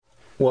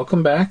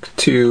Welcome back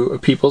to A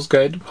People's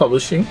Guide to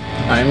Publishing.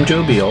 I'm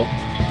Joe Beal,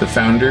 the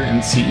founder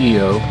and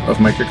CEO of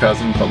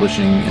Microcosm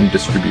Publishing and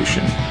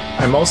Distribution.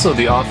 I'm also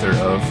the author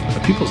of A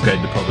People's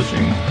Guide to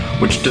Publishing,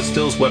 which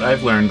distills what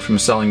I've learned from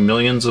selling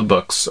millions of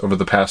books over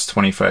the past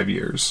 25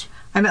 years.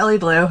 I'm Ellie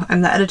Blue.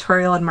 I'm the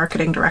editorial and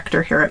marketing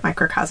director here at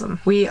Microcosm.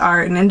 We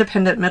are an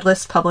independent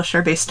mid-list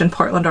publisher based in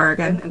Portland,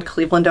 Oregon and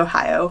Cleveland,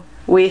 Ohio.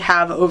 We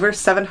have over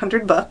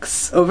 700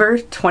 books, over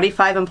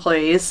 25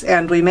 employees,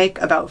 and we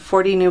make about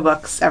 40 new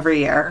books every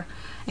year.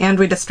 And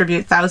we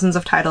distribute thousands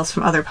of titles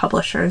from other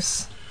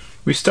publishers.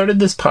 We started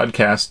this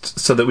podcast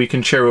so that we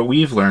can share what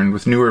we've learned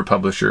with newer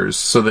publishers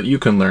so that you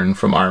can learn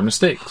from our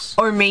mistakes.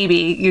 Or maybe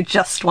you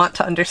just want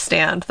to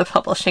understand the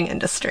publishing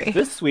industry.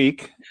 This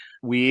week,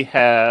 we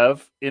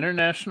have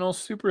international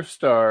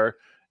superstar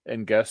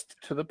and guest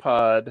to the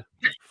pod,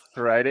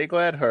 Friday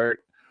Gladheart,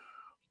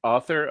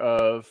 author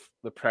of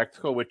The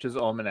Practical Witch's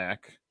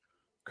Almanac,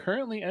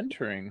 currently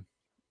entering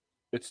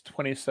its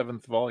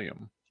 27th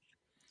volume.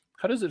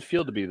 How does it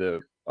feel to be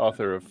the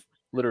author of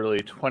literally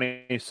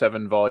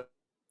 27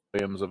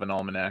 volumes of an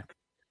almanac?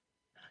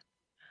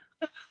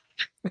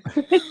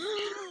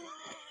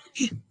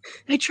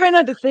 I try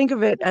not to think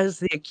of it as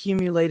the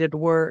accumulated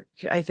work.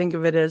 I think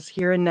of it as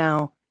here and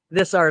now,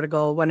 this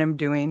article, what I'm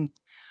doing,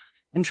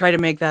 and try to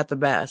make that the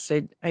best.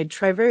 I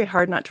try very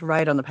hard not to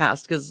write on the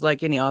past because,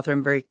 like any author,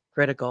 I'm very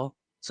critical.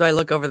 So I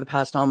look over the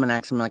past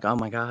almanacs and I'm like, oh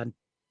my God,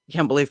 I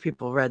can't believe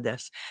people read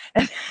this.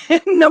 And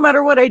no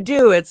matter what I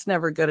do, it's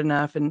never good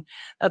enough. And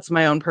that's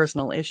my own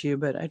personal issue.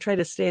 But I try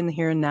to stay in the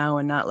here and now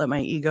and not let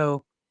my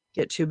ego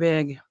get too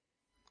big.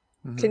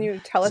 Can you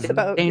tell us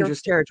about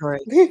dangerous territory?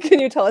 Can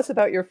you tell us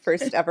about your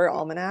first ever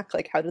almanac?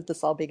 Like, how did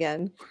this all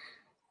begin?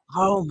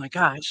 Oh my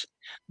gosh.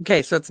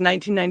 Okay, so it's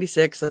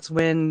 1996. That's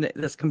when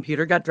this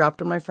computer got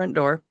dropped on my front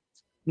door.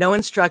 No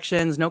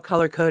instructions, no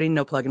color coding,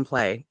 no plug and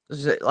play. It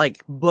was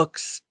like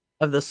books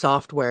of the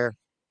software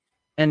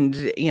and,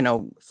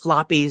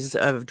 floppies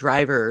of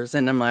drivers.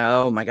 And I'm like,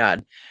 oh my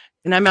God.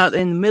 And I'm out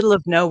in the middle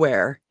of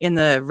nowhere in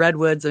the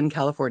redwoods in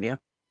California.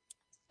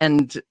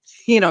 And,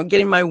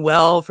 getting my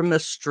well from the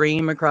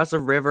stream across a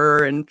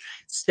river and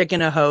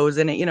sticking a hose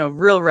in it,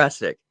 real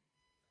rustic.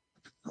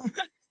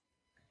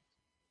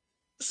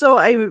 So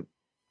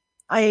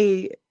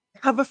I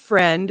have a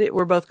friend.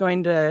 We're both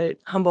going to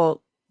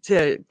Humboldt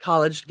to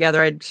college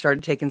together. I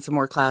started taking some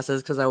more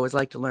classes because I always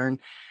like to learn.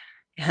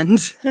 And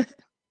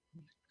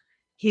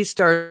he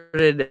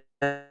started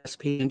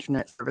SP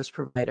internet service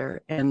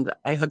provider, and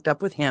I hooked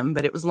up with him,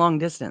 but it was long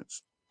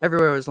distance.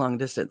 Everywhere was long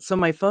distance. So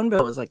my phone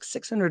bill was like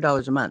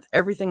 $600 a month.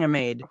 Everything I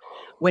made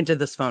went to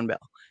this phone bill.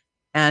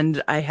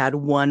 And I had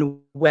one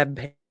web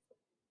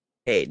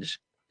page.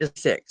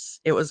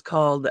 6. It was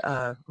called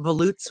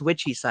Volut's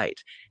Witchy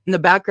Site. In the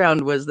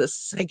background was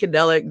this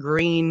psychedelic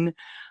green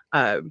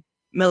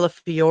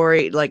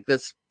Millefiori, like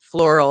this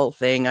floral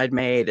thing I'd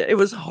made. It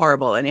was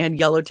horrible. And it had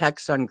yellow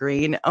text on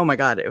green. Oh my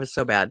God, it was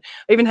so bad.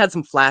 I even had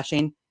some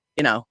flashing,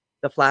 the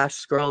flash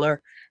scroller.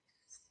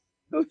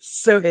 It was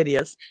so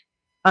hideous.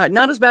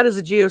 Not as bad as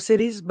the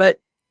GeoCities, but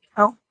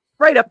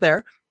right up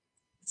there.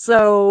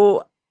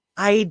 So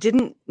I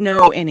didn't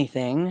know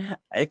anything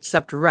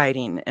except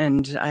writing,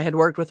 and I had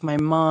worked with my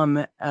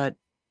mom at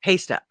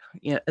Paste Up,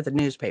 at the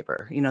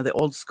newspaper, the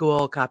old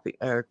school copy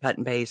or cut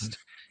and paste.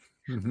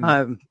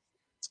 Mm-hmm.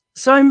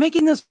 So I'm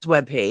making this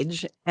web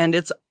page,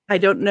 and I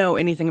don't know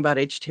anything about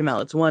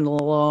HTML. It's one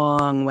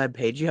long web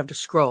page. You have to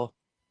scroll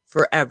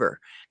forever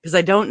because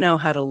I don't know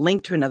how to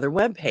link to another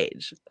web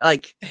page.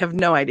 Like, I have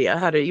no idea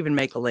how to even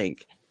make a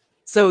link.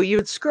 So you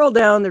would scroll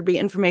down, there'd be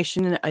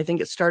information. I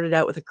think it started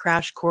out with a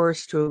crash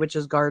course to a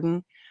witch's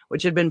garden,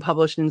 which had been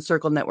published in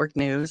Circle Network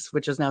News,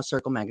 which is now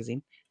Circle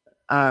Magazine.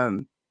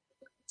 And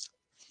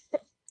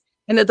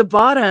at the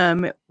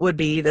bottom would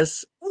be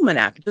this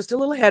almanac, just a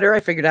little header. I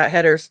figured out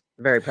headers.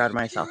 Very proud of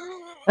myself.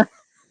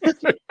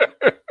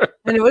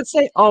 And it would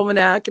say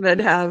almanac, and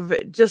I'd have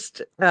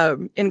just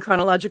in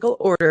chronological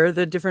order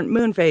the different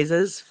moon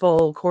phases,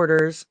 full,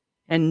 quarters,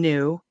 and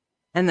new,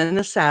 and then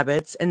the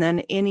Sabbats, and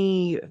then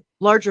any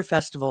larger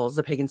festivals,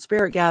 the Pagan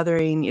Spirit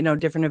Gathering,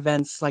 different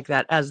events like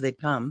that as they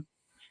come.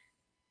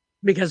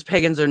 Because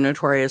pagans are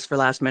notorious for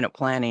last minute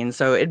planning.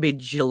 So it'd be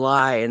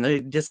July and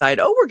they decide,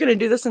 we're going to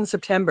do this in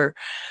September.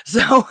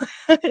 So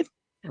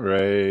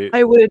right.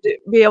 I would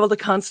be able to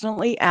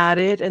constantly add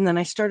it. And then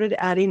I started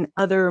adding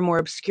other more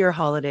obscure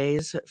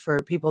holidays for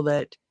people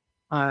that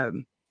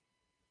had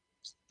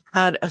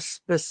a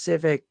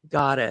specific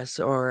goddess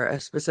or a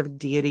specific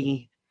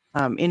deity,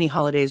 any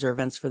holidays or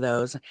events for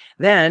those.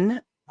 Then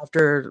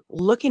after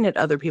looking at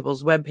other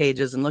people's web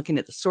pages and looking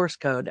at the source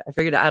code, I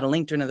figured out how to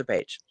link to another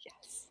page. Yes.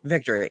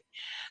 Victory.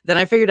 Then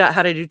I figured out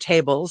how to do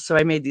tables. So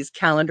I made these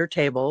calendar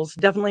tables,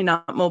 definitely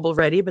not mobile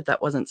ready, but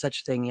that wasn't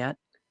such a thing yet.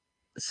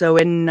 So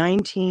in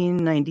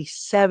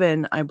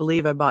 1997, I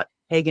believe I bought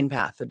Pagan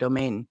Path, the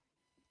domain.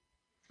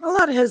 A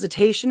lot of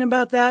hesitation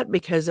about that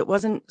because it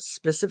wasn't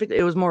specific.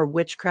 It was more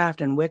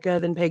witchcraft and Wicca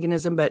than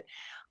paganism, but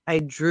I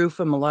drew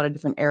from a lot of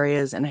different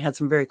areas and I had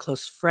some very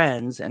close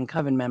friends and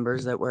coven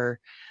members that were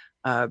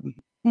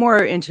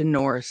more into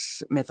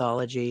Norse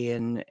mythology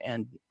and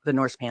the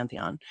Norse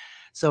pantheon.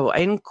 So I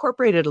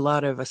incorporated a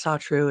lot of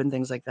Asatru and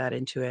things like that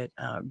into it.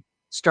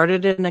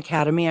 Started an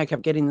academy. I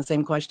kept getting the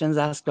same questions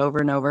asked over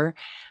and over.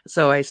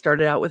 So I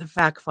started out with a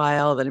fact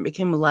file, then it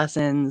became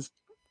lessons,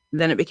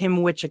 then it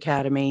became Witch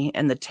Academy,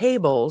 and the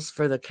tables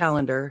for the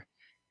calendar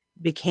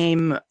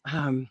became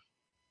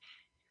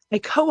I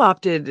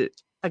co-opted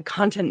a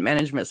content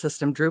management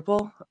system,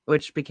 Drupal,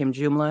 which became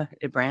Joomla.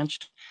 It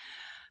branched.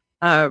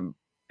 Um,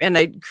 and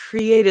I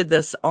created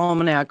this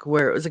almanac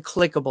where it was a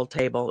clickable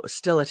table. It was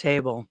still a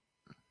table,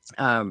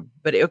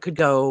 but it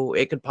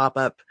could pop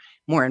up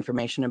more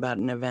information about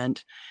an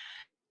event.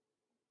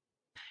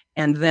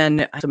 And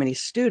then so many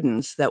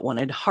students that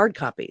wanted hard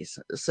copies.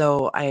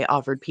 So I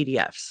offered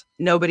PDFs.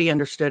 Nobody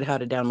understood how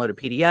to download a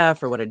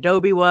PDF or what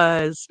Adobe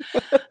was.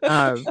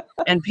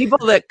 And people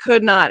that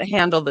could not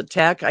handle the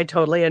tech, I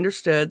totally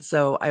understood.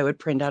 So I would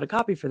print out a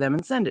copy for them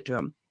and send it to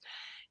them.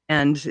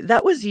 And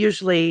that was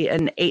usually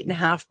an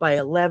 8.5 by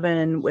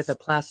 11 with a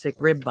plastic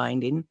rib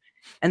binding.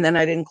 And then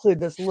I'd include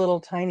this little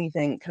tiny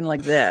thing, kind of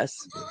like this.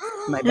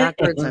 Am I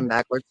backwards? I'm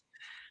backwards.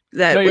 No,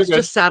 That you're was good.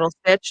 just saddle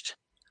stitched.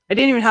 I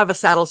didn't even have a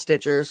saddle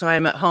stitcher, so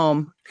I'm at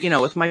home,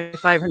 with my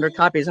 500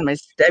 copies and my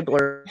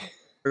stapler.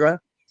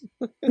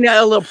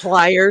 Yeah, little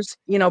pliers,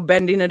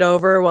 bending it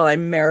over while I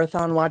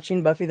marathon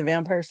watching Buffy the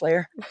Vampire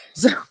Slayer.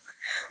 So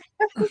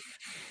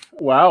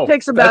Wow. it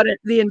takes about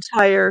the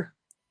entire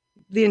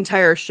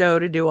show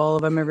to do all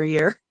of them every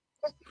year.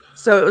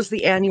 So it was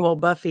the annual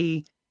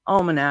Buffy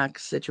Almanac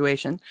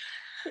situation.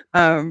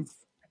 And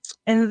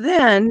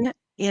then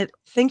I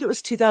think it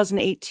was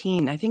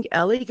 2018. I think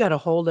Ellie got a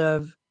hold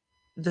of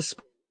the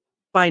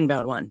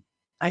spine-bound one.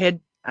 I had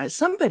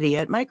somebody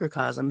at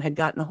Microcosm had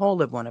gotten a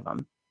hold of one of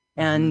them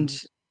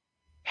and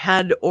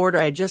had order.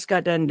 I just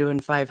got done doing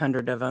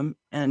 500 of them,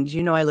 and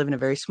I live in a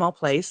very small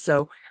place,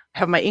 so I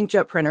have my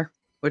inkjet printer,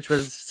 which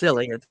was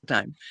silly at the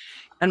time,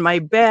 and my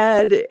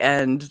bed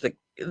and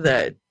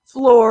the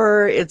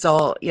floor. It's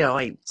all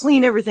I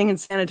clean everything and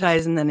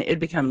sanitize, and then it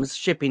becomes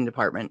shipping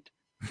department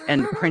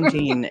and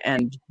printing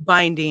and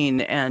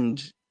binding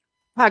and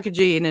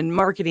packaging and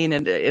marketing,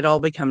 and it all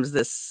becomes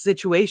this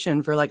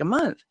situation for like a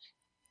month.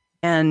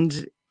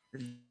 And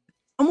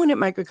someone at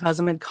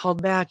Microcosm had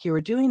called back. You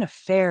were doing a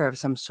fair of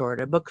some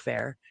sort, a book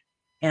fair,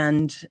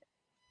 and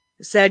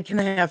said, "Can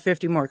I have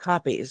 50 more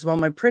copies?" Well,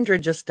 my printer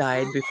just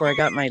died before I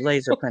got my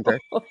laser printer.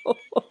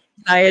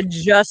 I had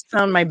just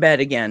found my bed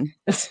again.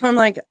 So I'm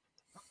like,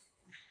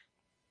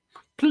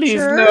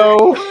 Please sure.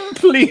 no.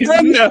 Please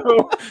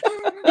no.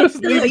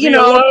 Just leave me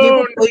People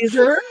alone.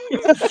 pleaser.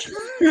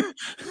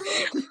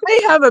 I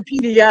have a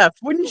PDF.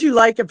 Wouldn't you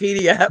like a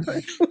PDF?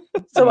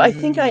 So I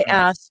think I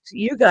asked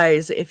you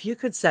guys if you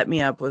could set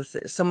me up with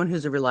someone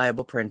who's a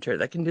reliable printer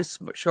that can do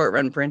short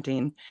run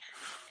printing.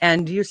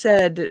 And you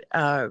said,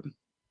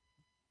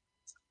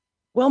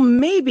 well,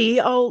 maybe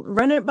I'll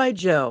run it by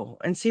Joe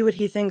and see what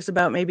he thinks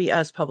about maybe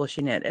us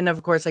publishing it. And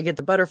of course, I get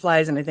the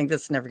butterflies and I think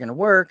that's never going to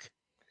work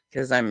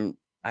because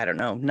I don't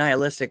know,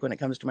 nihilistic when it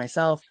comes to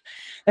myself.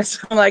 And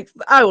so I'm like,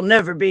 I will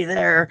never be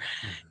there.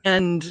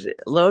 And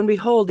lo and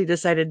behold, he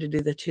decided to do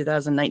the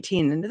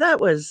 2019. And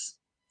that was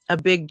a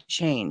big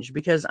change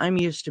because I'm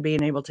used to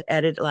being able to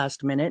edit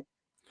last minute,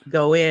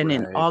 go in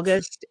Right.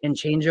 August and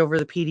change over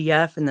the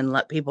PDF and then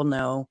let people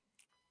know.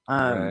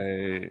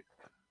 Right.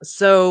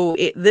 So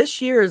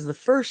this year is the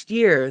first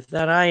year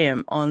that I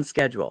am on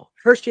schedule.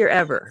 First year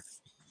ever.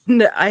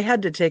 I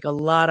had to take a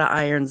lot of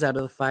irons out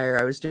of the fire.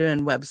 I was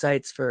doing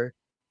websites for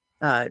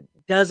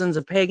dozens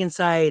of pagan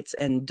sites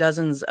and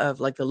dozens of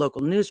like the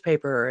local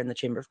newspaper and the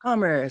Chamber of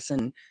Commerce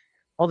and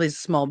all these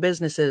small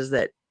businesses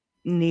that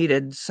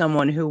needed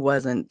someone who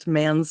wasn't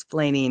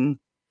mansplaining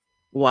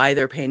why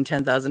they're paying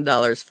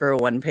 $10,000 for a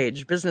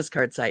one-page business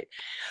card site.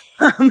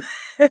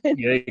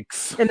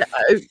 Yikes. And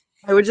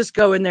I would just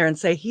go in there and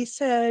say, he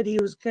said he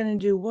was going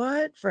to do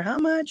what? For how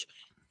much?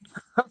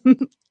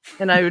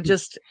 And I would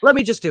let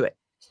me just do it,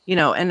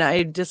 and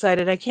I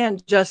decided I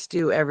can't just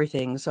do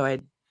everything. So I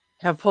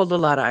have pulled a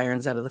lot of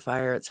irons out of the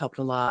fire. It's helped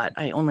a lot.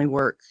 I only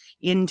work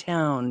in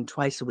town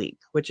twice a week,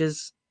 which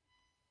is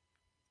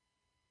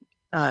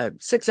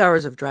 6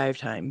 hours of drive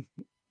time.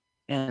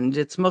 And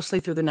it's mostly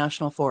through the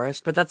national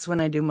forest, but that's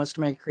when I do most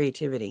of my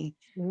creativity.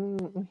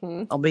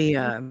 Mm-hmm.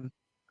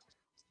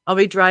 I'll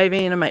be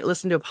driving. I might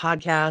listen to a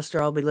podcast,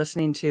 or I'll be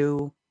listening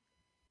to.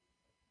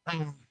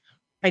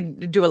 I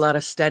do a lot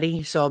of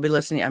study, so I'll be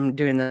listening. I'm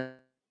doing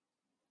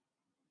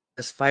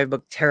this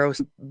 5-book tarot.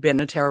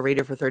 Been a tarot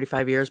reader for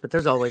 35 years, but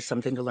there's always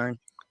something to learn.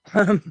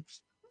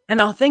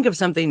 And I'll think of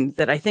something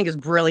that I think is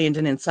brilliant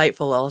and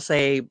insightful. I'll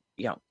say,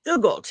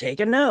 Google, take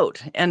a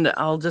note, and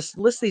I'll just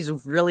list these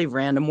really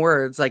random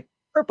words like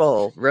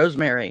purple,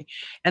 rosemary,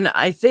 and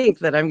I think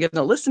that I'm going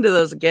to listen to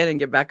those again and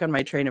get back on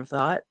my train of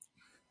thought.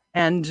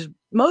 And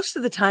most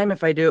of the time,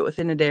 if I do it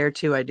within a day or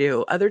two, I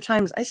do. Other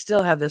times, I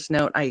still have this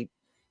note. I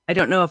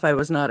don't know if I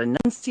was not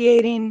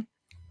enunciating,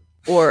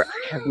 or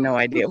I have no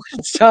idea what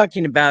it's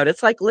talking about.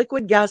 It's like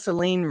liquid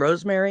gasoline,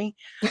 rosemary.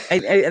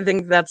 I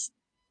think that's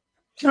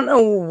don't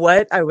know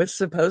what I was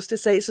supposed to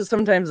say, so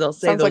sometimes I'll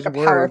say Sounds like those a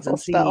words powerful and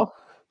see. spell.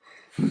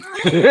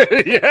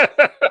 Yeah.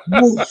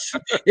 Woof.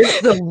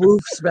 It's the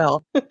woof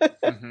spell.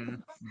 hmm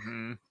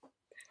hmm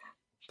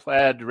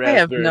Plaid I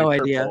have raspberry no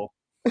idea. purple.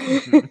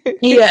 hmm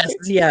Yes,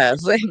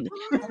 yes. And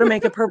how to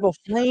make a purple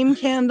flame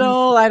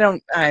candle?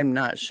 I'm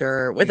not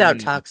sure. Without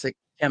toxic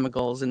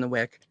chemicals in the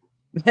wick.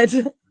 I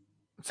don't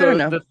So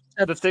know. the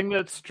That's thing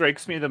that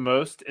strikes me the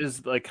most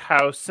is like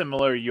how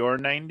similar your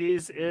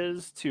 90s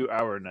is to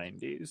our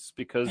 90s I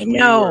because we were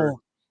know.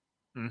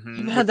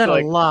 I've had which that a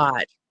like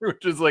lot.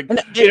 which is like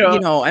And you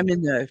know I'm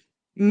in the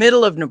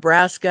middle of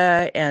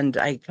Nebraska and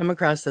I come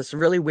across this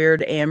really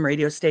weird AM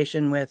radio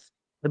station with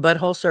the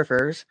Butthole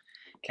Surfers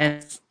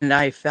yes. and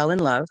I fell in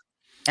love.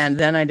 And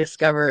then I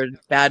discovered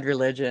Bad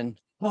Religion.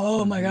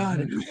 Oh my God.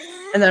 Mhm.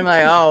 And then I'm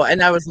like, oh,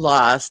 and I was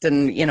lost.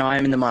 And,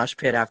 I'm in the mosh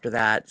pit after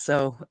that.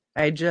 So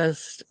I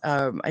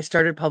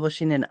started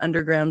publishing an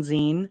underground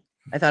zine.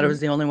 I thought I was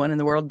the only one in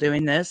the world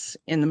doing this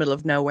in the middle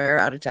of nowhere,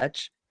 out of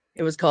touch.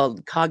 It was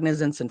called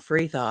Cognizance and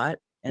Free Thought.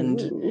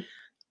 And Ooh.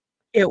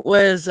 it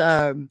was,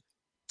 I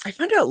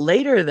found out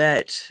later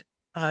that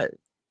a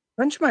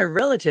bunch of my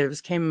relatives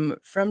came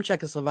from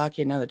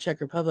Czechoslovakia, now the Czech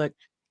Republic,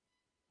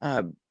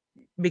 uh,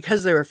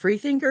 because they were free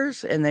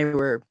thinkers and they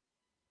were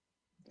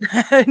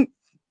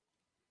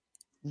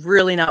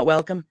really not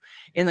welcome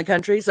in the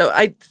country. So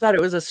I thought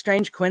it was a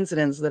strange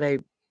coincidence that I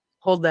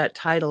pulled that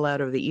title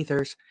out of the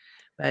ethers.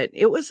 But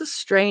it was a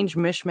strange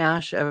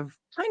mishmash of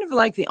kind of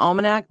like the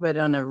Almanac, but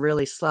on a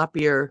really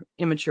sloppier,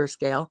 immature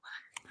scale.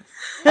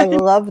 I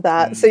love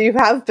that. So Mm. you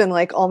have been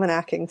like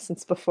almanacking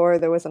since before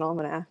there was an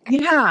almanac.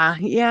 Yeah,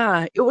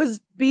 yeah. It was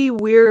be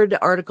weird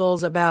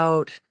articles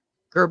about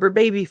Gerber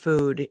baby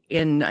food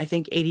in, I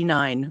think,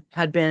 89,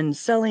 had been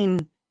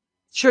selling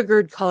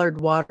sugared colored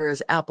water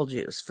as apple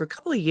juice for a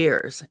couple of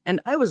years. And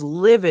I was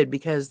livid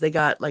because they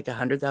got like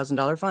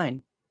 $100,000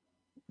 fine.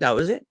 That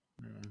was it.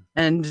 Mm.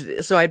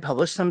 And so I'd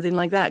publish something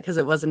like that because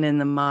it wasn't in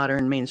the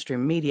modern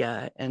mainstream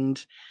media.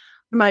 And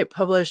I might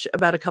publish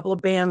about a couple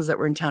of bands that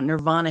were in town.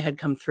 Nirvana had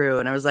come through,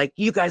 and I was like,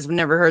 "You guys have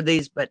never heard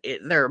these, but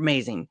they're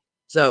amazing."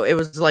 So it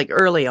was like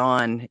early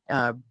on,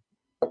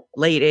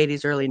 late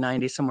 '80s, early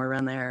 '90s, somewhere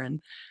around there.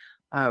 And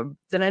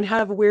then I'd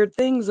have weird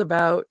things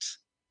about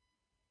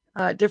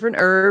different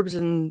herbs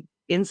and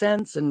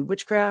incense and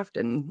witchcraft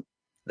and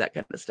that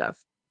kind of stuff.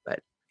 But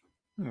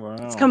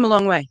it's Wow. come a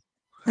long way.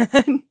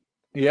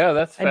 Yeah,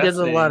 that's I did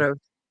fascinating. a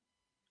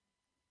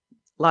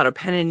lot of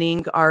pen and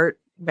ink art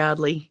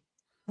badly.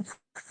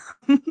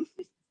 hmm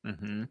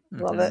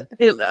Love hmm it.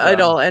 It Wow.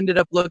 all ended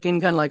up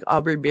looking kind of like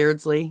Aubrey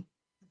Beardsley.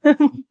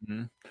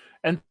 Mhm.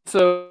 And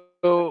so,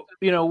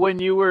 when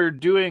you were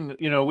doing,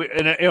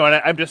 and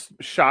I'm just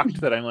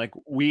shocked that I'm like,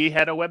 we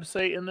had a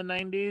website in the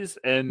 90s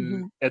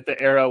and Mhm. at the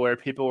era where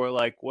people were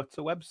like, what's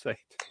a website?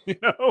 You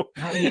know,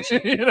 Right,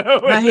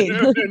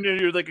 right. and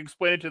you're like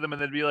explain it to them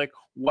and they'd be like,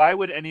 why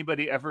would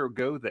anybody ever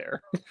go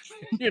there?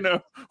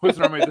 Was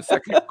normally the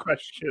second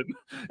question.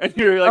 And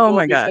you're like, Oh well,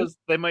 my god. because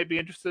they might be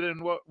interested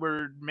in what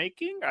we're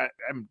making.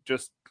 I'm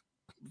just,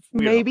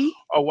 you know, Maybe.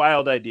 a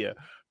wild idea.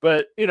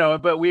 But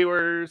we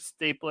were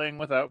stapling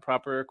without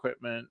proper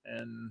equipment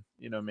and,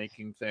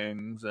 making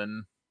things.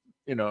 And,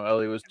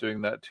 Ellie was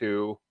doing that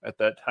too at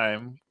that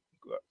time,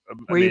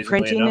 Were you amazingly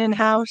printing enough.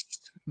 in-house?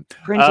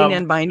 Printing Um,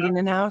 and binding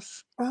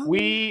in-house?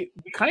 we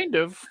kind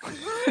of,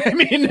 I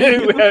mean,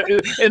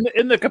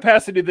 in the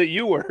capacity that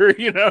you were,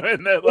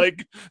 and that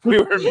like we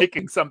were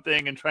making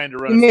something and trying to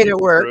run You a made it schedule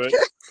work. through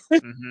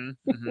it.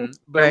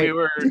 But we Right,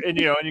 were, and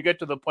you get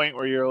to the point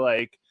where you're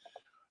like,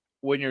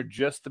 when you're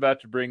just about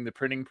to bring the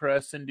printing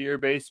press into your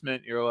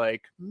basement, you're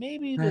like,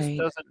 maybe this right.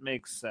 doesn't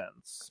make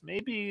sense.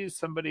 Maybe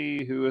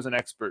somebody who is an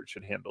expert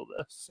should handle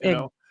this. Ex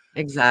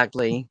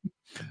exactly.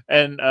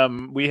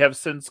 And we have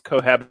since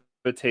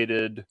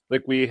cohabitated,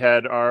 like we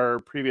had our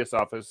previous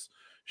office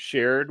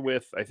shared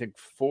with, I think,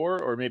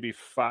 four or maybe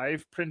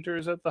five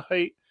printers at the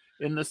height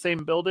in the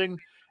same building.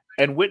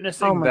 And Oh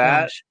witnessing my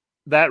that, gosh.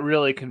 that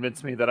really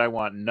convinced me that I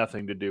want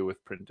nothing to do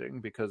with printing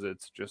because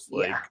it's just Yeah.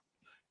 like,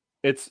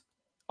 it's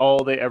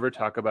all they ever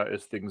talk about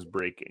is things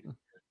breaking.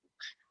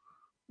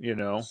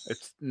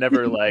 It's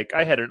never like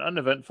I had an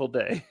uneventful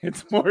day.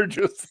 It's more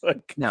just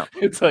like No,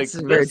 it's like it's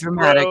very this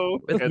dramatic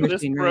broke with and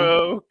this machinery.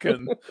 broke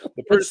and the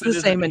It's person the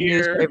isn't same in here.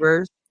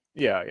 newspapers.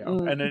 Yeah, yeah.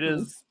 And it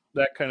Mm-hmm. is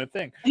that kind of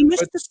thing. I miss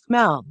But the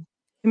smell.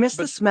 I miss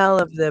the but smell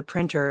of the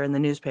printer and the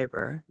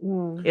newspaper.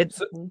 It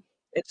so, Mm-hmm.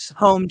 it's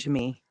home to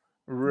me.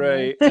 Yeah.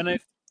 right.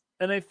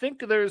 And I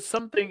think there's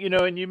something,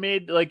 and you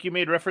made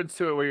reference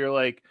to it where you're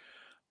like,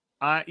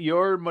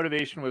 your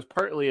motivation was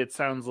partly, it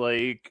sounds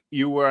like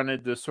you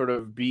wanted to sort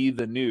of be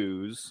the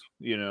news,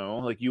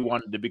 like you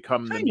wanted to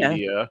become the Kinda.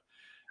 media.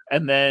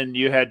 And then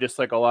you had just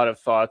like a lot of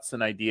thoughts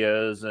and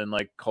ideas and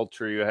like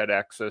culture you had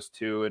access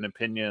to and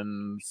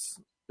opinions.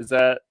 Is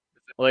that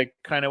like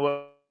kind of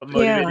what Yeah.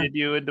 motivated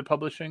you into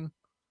publishing?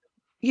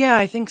 Yeah,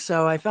 I think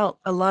so. I felt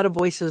a lot of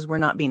voices were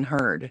not being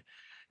heard.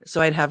 So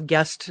I'd have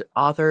guest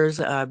authors.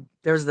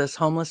 There's this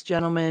homeless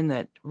gentleman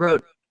that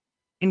wrote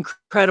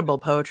incredible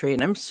poetry,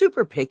 and I'm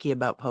super picky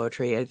about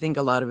poetry. I think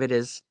a lot of it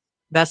is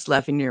best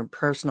left in your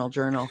personal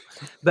journal,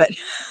 but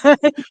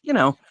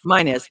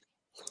mine is.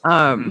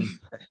 Mm-hmm.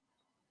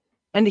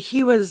 And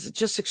he was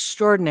just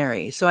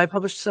extraordinary. So I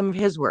published some of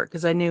his work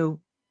because I knew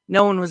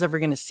no one was ever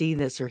going to see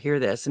this or hear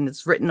this, and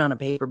it's written on a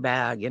paper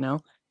bag, Yeah.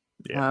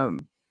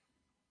 um,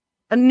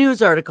 and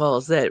news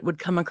articles that would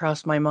come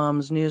across my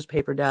mom's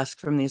newspaper desk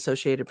from the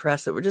Associated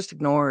Press that were just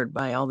ignored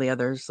by all the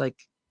others,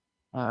 like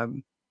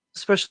um,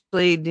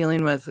 especially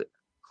dealing with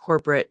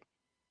corporate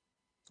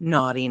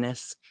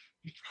naughtiness.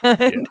 Yeah.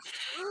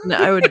 And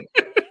I would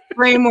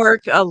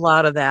framework a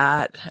lot of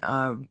that.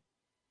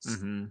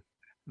 Mm-hmm.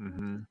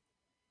 Mm-hmm.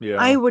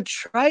 I Yeah. would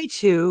try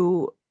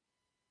to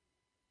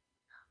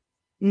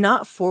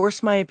not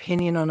force my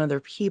opinion on other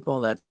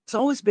people. That's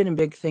always been a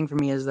big thing for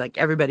me, is like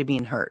everybody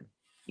being heard,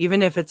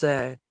 even if it's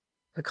a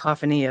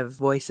cacophony of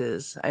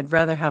voices. I'd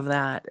rather have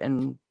that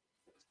and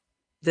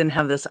than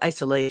have this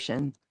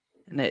isolation.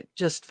 And it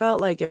just felt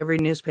like every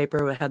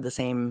newspaper had the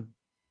same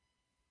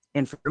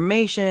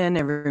information.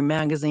 Every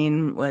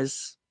magazine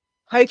was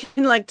how you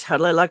can like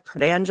totally like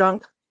pretty and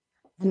junk.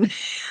 And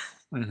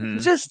Mm-hmm.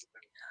 just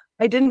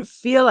I didn't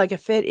feel like I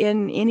fit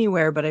in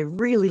anywhere, but I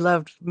really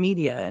loved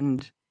media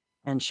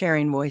and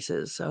sharing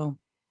voices. So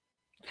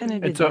kind of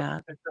And did so,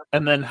 that.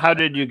 and then how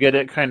did you get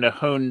it kind of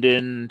honed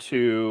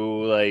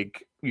into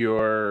like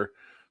your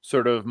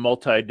sort of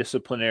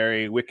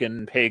multidisciplinary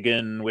Wiccan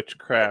pagan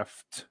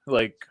witchcraft,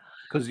 like,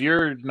 because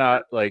you're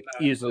not like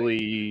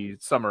easily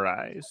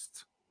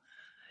summarized.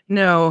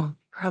 No,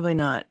 probably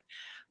not.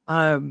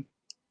 Um,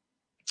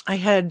 I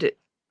had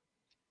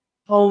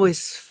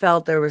always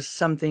felt there was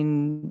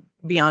something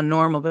beyond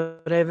normal,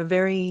 but I have a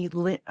very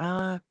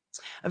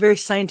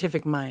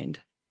scientific mind.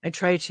 I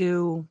try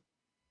to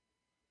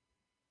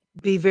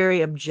be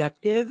very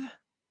objective,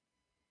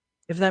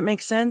 if that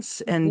makes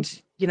sense.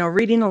 And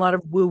reading a lot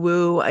of woo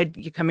woo. I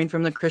coming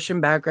from the Christian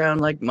background,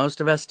 like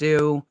most of us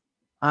do.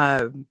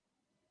 Uh,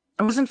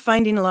 I wasn't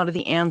finding a lot of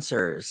the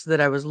answers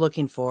that I was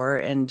looking for,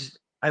 and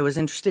I was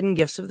interested in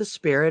gifts of the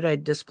spirit. I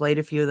displayed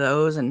a few of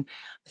those, and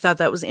I thought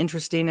that was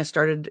interesting. I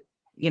started,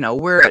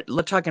 we're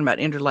talking about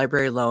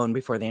interlibrary loan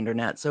before the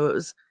internet, so it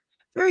was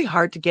very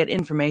hard to get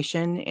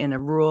information in a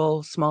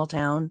rural small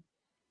town.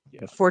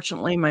 Yeah.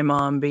 Fortunately, my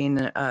mom, being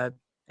a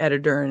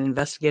editor and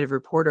investigative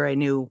reporter, I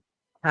knew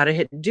how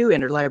to do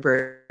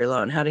interlibrary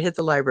loan, how to hit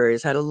the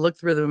libraries, how to look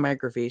through the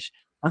microfiche.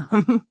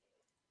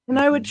 And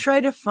I would Mm-hmm.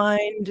 try to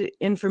find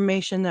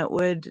information that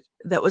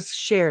was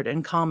shared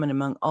and common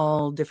among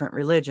all different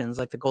religions,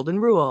 like the Golden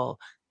Rule,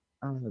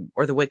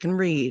 or the Wiccan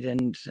Rede,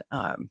 and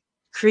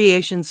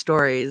creation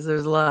stories.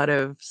 There's a lot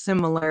of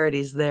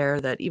similarities there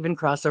that even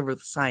cross over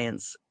with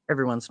science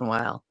every once in a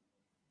while,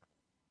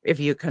 if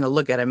you kind of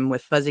look at them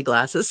with fuzzy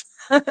glasses.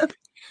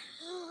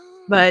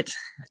 But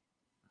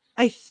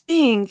I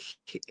think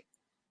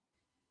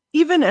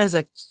even as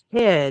a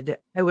kid,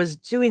 I was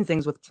doing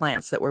things with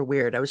plants that were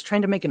weird. I was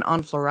trying to make an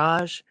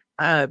enfleurage.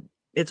 Uh,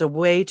 it's a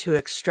way to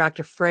extract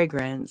a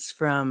fragrance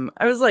from.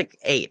 I was like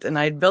 8, and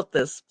I'd built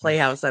this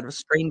playhouse out of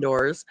screen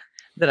doors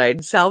that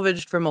I'd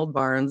salvaged from old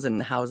barns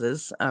and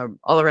houses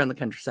all around the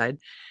countryside.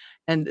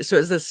 And so it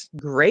was this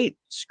great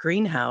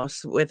screen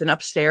house with an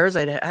upstairs.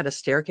 I had a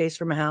staircase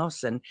from a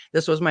house, and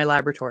this was my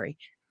laboratory.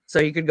 So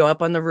you could go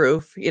up on the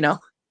roof,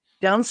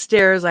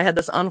 Downstairs, I had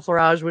this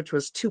enfleurage, which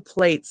was 2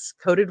 plates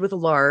coated with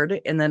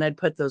lard, and then I'd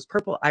put those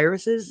purple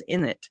irises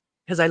in it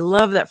because I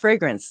love that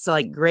fragrance. It's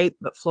like grape,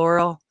 but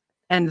floral,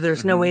 and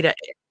there's no Mm-hmm. way to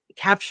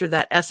capture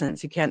that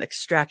essence. You can't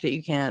extract it.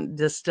 You can't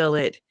distill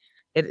it.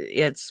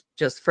 It's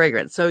just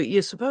fragrance. So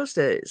you're supposed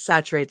to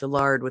saturate the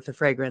lard with the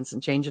fragrance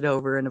and change it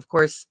over. And of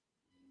course,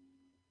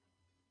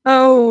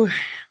 oh,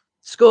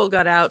 school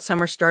got out,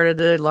 summer started,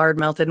 the lard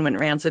melted and went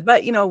rancid.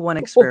 But one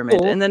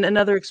experiment, and then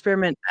another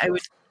experiment. I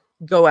would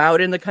go out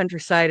in the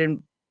countryside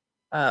and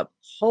uh,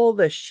 pull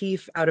the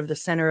sheaf out of the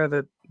center of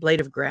a blade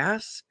of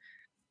grass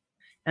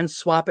and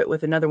swap it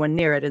with another one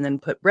near it, and then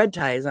put bread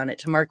ties on it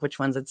to mark which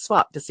ones I'd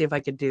swapped to see if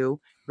I could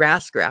do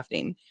grass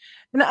grafting.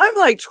 And I'm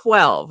like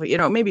 12,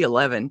 maybe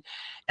 11,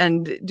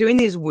 and doing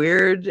these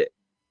weird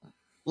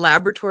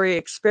laboratory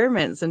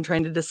experiments and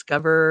trying to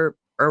discover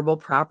herbal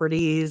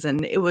properties.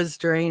 And it was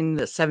during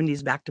the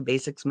 70s back to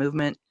basics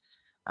movement.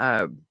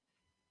 Uh,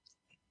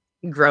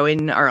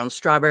 Growing our own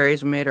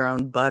strawberries. We made our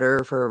own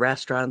butter for a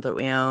restaurant that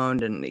we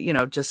owned, and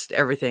just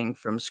everything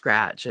from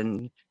scratch.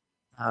 And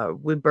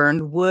we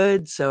burned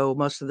wood, so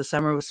most of the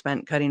summer was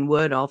spent cutting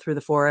wood all through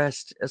the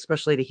forest,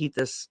 especially to heat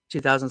this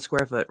 2,000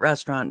 square foot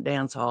restaurant,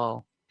 dance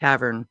hall,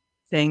 tavern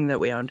thing that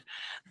we owned.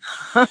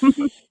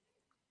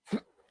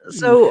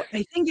 So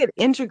I think it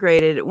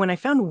integrated when I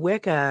found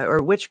Wicca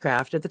or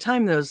witchcraft. At the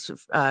time, those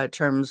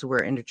terms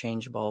were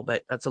interchangeable,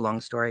 but that's a long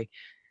story.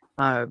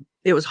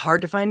 It was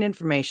hard to find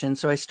information,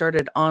 so I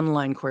started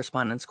online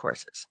correspondence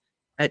courses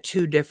at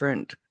 2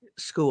 different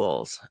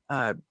schools,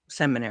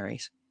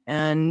 seminaries,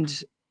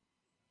 and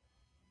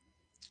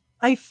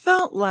I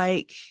felt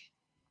like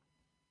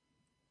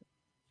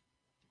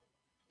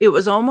it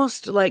was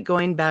almost like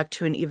going back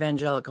to an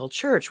evangelical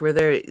church where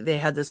they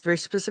had this very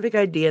specific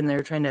idea, and they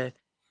were trying to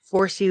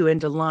force you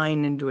into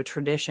line, into a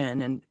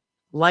tradition. And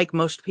like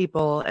most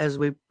people, as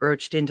we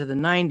broached into the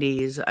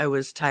 90s, I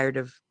was tired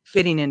of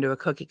fitting into a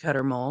cookie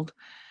cutter mold.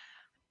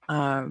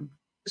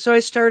 So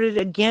I started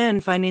again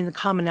finding the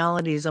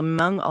commonalities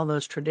among all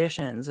those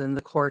traditions and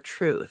the core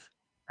truth,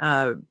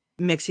 uh,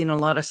 mixing a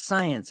lot of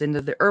science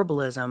into the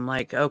herbalism.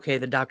 Like, okay,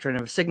 the doctrine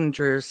of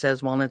signatures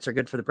says walnuts are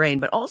good for the brain,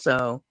 but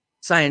also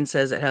science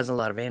says it has a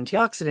lot of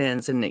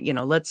antioxidants.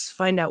 And, let's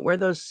find out where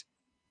those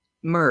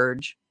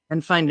merge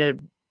and find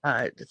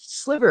a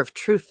sliver of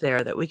truth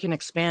there that we can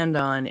expand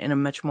on in a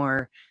much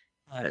more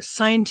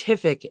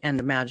scientific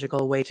and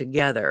magical way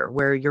together,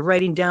 where you're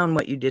writing down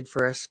what you did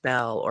for a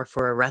spell or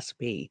for a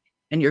recipe,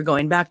 and you're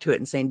going back to it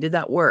and saying, did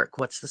that work?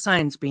 What's the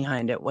science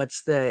behind it?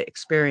 What's the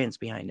experience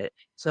behind it?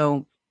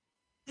 So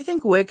I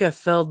think Wicca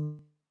filled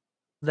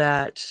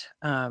that,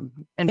 and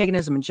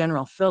paganism in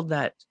general filled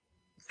that,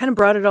 kind of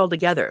brought it all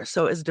together.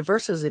 So as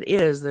diverse as it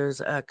is,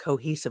 there's a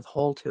cohesive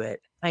whole to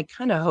it. I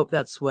kind of hope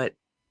that's what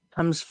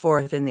comes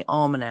forth in the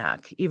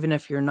almanac, even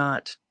if you're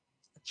not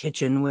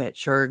kitchen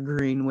witch or a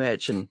green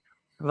witch. And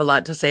I have a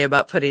lot to say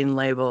about putting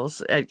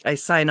labels. I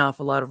sign off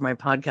a lot of my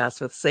podcasts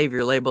with save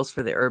your labels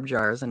for the herb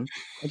jars. And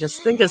I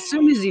just think as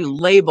soon as you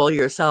label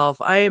yourself,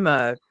 I'm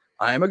a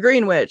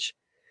green witch,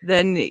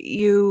 then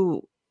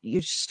you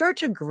start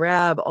to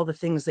grab all the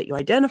things that you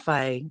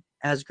identify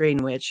as green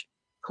witch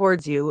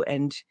towards you,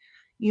 and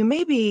you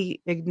may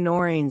be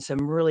ignoring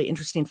some really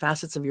interesting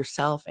facets of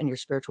yourself and your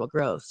spiritual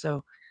growth.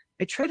 So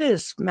I try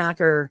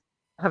to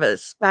have a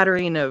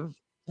spattering of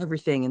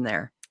everything in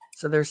there.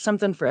 So there's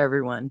something for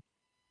everyone.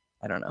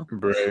 I don't know.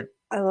 Right.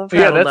 I love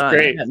Yeah, that. Prattled that's on. I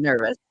great. got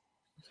nervous.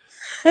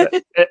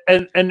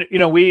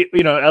 And we,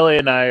 Ellie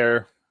and I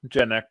are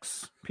Gen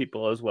X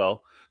people as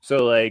well. So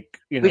like,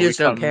 We we just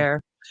don't come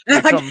care. we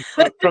The come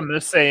from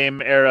the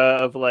same era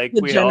of like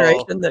we all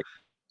generation that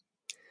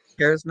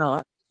cares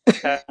not.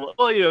 have,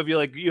 well, if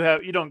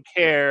you don't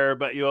care,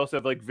 but you also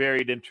have like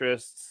varied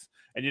interests,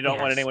 and you don't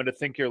want Yes. anyone to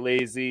think you're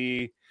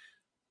lazy,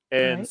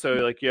 and Right. so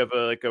like you have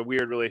a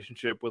weird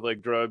relationship with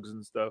like drugs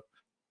and stuff.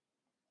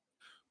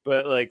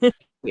 But like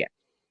Yeah.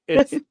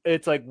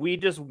 it's like we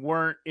just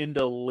weren't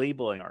into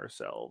labeling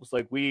ourselves.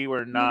 Like we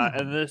were not,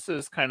 No. and this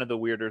is kind of the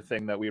weirder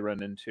thing that we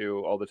run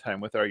into all the time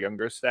with our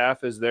younger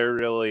staff is they're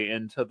really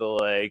into the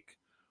like,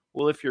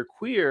 well, if you're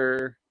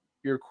queer,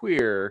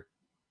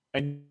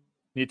 and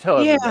you tell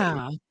everybody.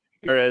 Yeah.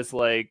 Whereas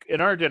like in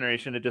our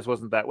generation, it just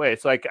wasn't that way.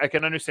 So I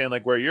can understand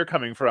like where you're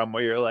coming from,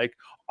 where you're like,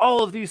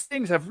 all of these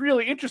things have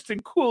really interesting,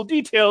 cool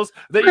details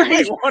that you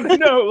might Right. want to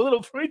know a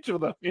little from each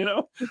of them.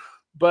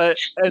 But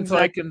and so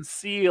I Exactly. can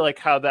see like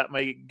how that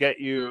might get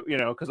you,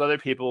 because other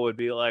people would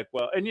be like,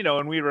 well,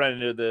 and we run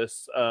into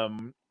this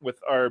with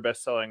our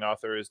best-selling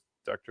author is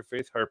Dr.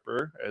 Faith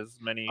Harper, as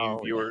many Oh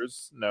yeah.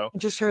 viewers know. I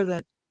just heard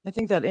that. I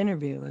think that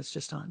interview was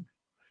just on.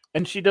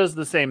 And she does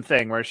the same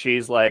thing where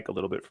she's like a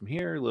little bit from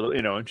here, a little,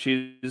 and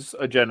she's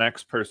a Gen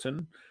X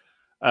person.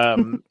 We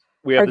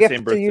have Our the same gift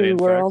to birthday, you, in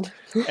fact, world.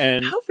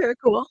 and How very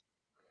cool.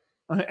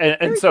 and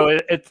Very so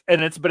cool.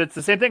 but it's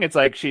the same thing. It's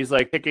like she's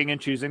like picking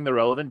and choosing the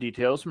relevant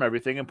details from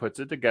everything and puts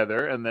it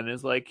together, and then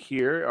is like,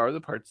 here are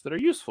the parts that are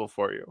useful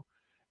for you,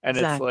 and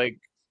it's Exactly. like,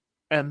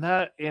 and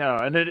that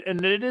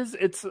and it is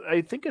it's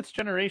I think it's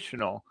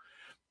generational,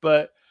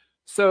 but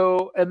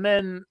so and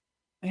then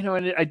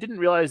and I didn't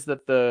realize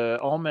that the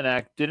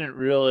almanac didn't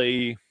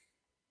really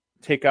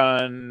take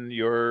on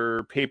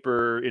your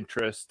paper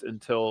interest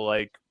until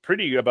like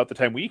pretty about the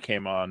time we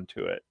came on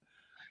to it.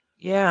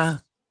 Yeah.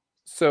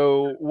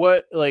 So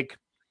what like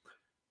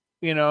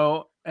and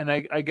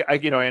I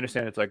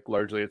understand it's like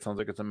largely it sounds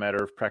like it's a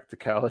matter of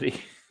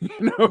practicality,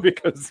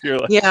 because you're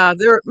like, Yeah.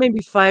 There were maybe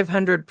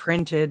 500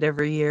 printed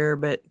every year,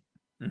 but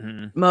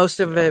mhm, most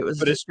of it was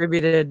but it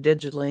distributed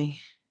digitally.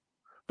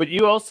 but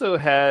you also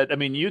had, I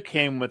mean, you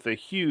came with a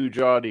huge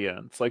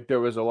audience. Like there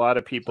was a lot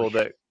of Oh people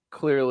yeah. that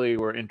clearly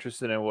were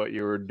interested in what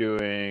you were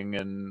doing,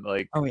 and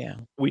like Oh yeah.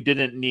 we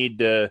didn't need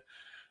to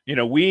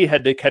we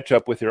had to catch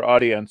up with your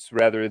audience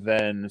rather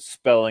than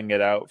spelling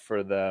it out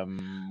for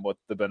them what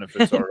the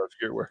benefits are of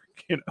your work.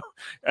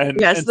 And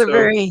Yes, and so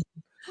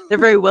they're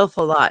very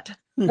willful lot.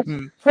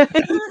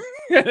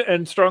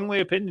 and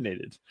strongly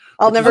opinionated,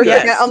 I'll which is never good.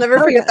 forget. I'll Yes. never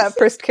Oh forget yes. that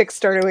first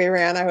Kickstarter we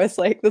ran. I was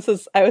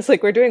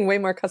like, we're doing way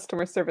more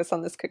customer service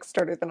on this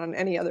Kickstarter than on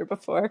any other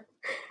before.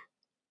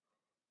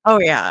 Oh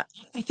yeah.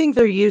 I think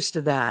they're used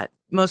to that.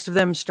 Most of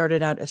them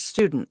started out as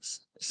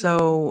students.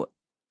 So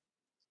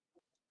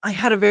I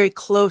had a very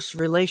close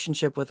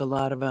relationship with a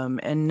lot of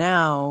them, and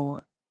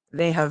now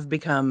they have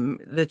become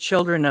the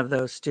children of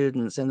those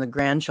students and the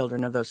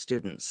grandchildren of those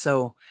students.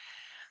 So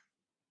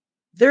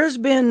there's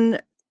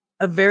been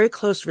a very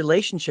close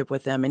relationship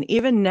with them. And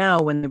even now,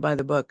 when they buy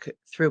the book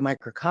through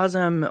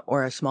Microcosm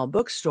or a small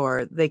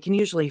bookstore, they can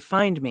usually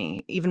find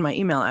me, even my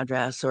email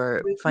address,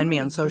 or find me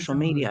on social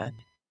media,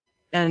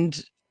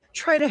 and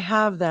try to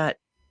have that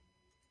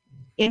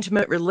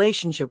intimate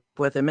relationship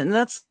with them. And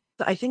that's,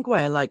 I think,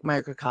 why I like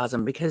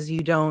Microcosm, because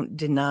you don't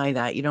deny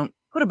that. You don't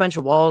put a bunch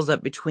of walls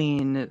up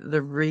between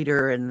the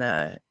reader and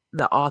the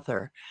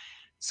author.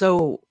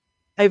 So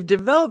I've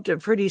developed a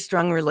pretty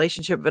strong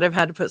relationship, but I've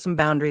had to put some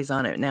boundaries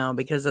on it now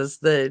because as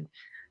the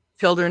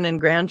children and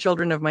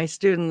grandchildren of my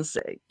students,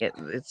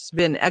 it's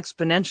been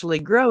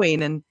exponentially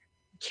growing and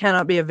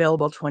cannot be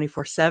available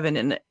 24/7.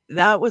 And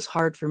that was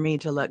hard for me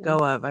to let go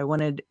of. I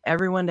wanted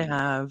everyone to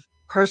have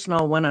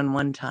personal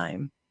one-on-one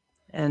time.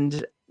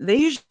 And they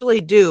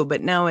usually do,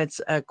 but now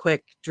it's a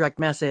quick direct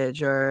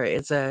message or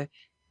it's a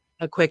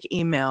quick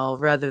email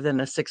rather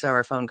than a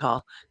 6-hour phone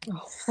call,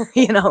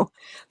 you know.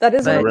 That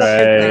is one of But the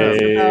hard things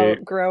Right.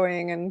 about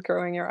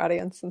growing your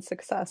audience and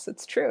success.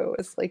 It's true.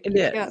 It's like it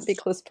you can't be is.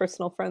 close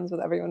personal friends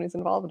with everyone who's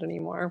involved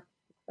anymore.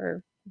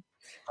 Or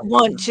I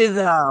want to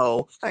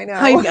though. I know.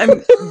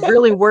 I'm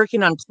really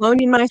working on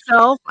cloning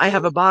myself. I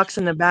have a box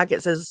in the back.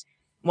 It says,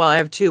 well, I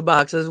have 2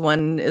 boxes.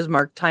 One is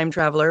marked time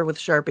traveler with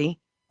Sharpie,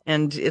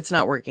 and it's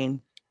not working.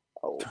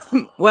 Oh,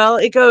 Well,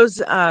 it goes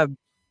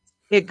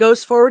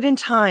forward in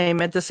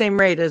time at the same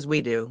rate as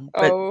we do,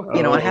 but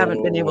oh. I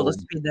haven't been able to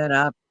Oh. speed that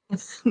up.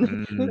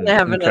 I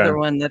have Okay. another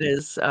one that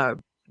is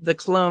the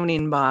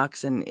cloning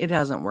box, and it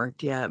hasn't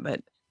worked yet.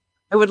 But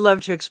I would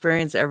love to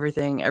experience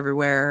everything,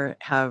 everywhere,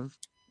 have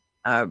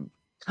uh,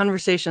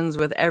 conversations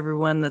with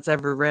everyone that's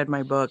ever read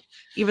my book,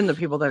 even the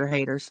people that are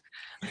haters.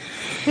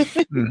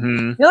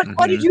 Mm-hmm. You're like,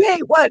 why did Mm-hmm. you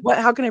hate? What?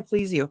 How can I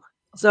please you?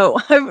 So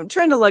I'm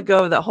trying to let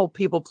go of that whole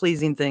people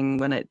pleasing thing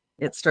when it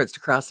starts to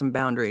cross some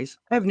boundaries.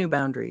 I have new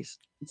boundaries.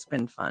 It's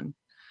been fun.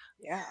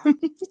 Yeah.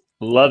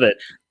 Love it.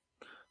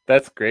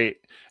 That's great.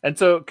 And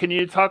so, can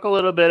you talk a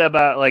little bit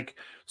about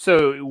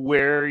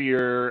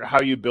how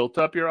you built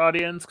up your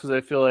audience? Because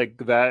I feel like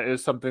that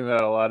is something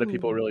that a lot of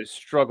people really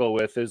struggle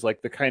with is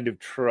like the kind of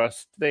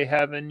trust they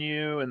have in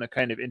you and the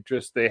kind of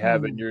interest they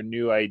have in Mm, your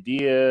new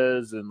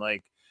ideas. And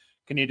like,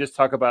 can you just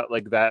talk about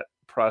like that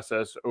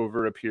process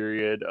over a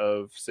period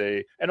of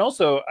say, and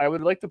also I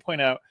would like to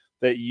point out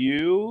that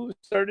you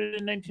started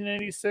in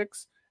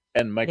 1996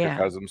 and yeah,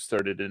 Microcosm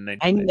started in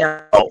I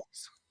know.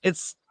 1996.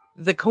 It's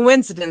the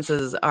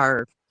coincidences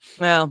are,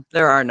 well,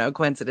 there are no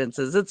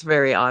coincidences. It's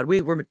very odd.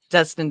 We were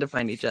destined to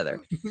find each other.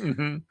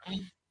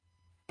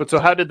 But so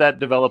how did that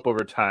develop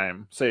over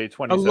time? Say A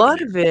 27 lot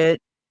years. of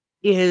it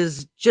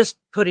is just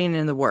putting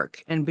in the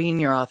work and being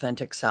your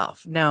authentic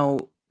self. Now,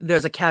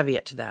 there's a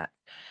caveat to that.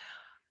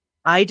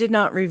 I did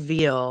not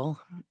reveal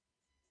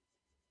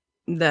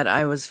that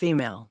I was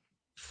female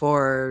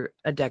for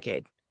a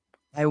decade.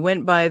 I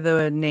went by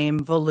the name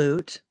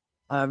Volute,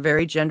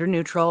 very gender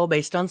neutral,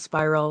 based on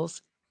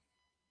spirals.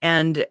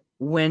 And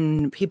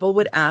when people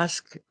would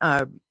ask,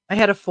 I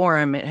had a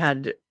forum, it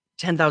had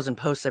 10,000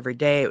 posts every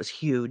day. It was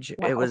huge, it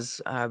Wow.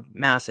 was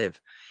massive.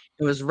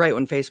 It was right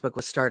when Facebook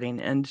was starting.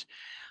 And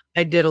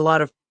I did a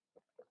lot of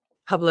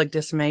public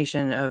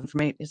dissemination of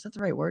information. Is that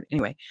the right word?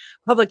 Anyway,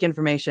 public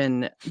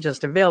information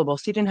just available.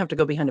 So you didn't have to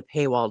go behind a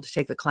paywall to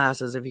take the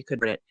classes if you could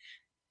read it.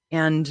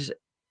 And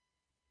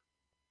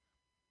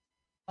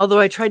although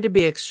I tried to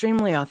be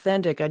extremely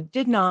authentic, I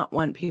did not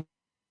want people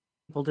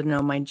to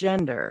know my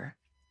gender.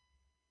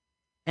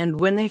 And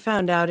when they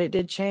found out, it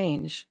did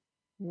change.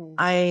 Mm.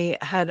 I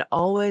had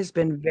always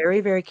been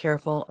very, very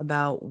careful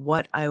about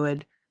what I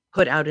would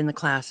put out in the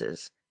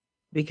classes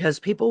because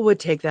people would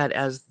take that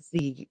as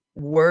the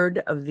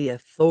word of the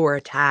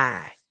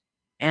authority.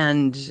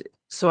 And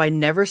so I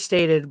never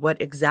stated what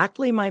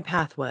exactly my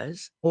path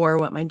was or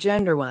what my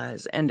gender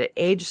was. And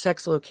age,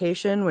 sex,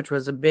 location, which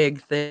was a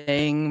big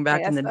thing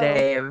back in the ISO.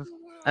 day of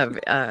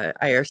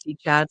IRC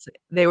chats,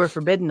 they were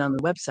forbidden on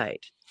the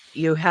website.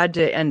 You had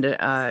to end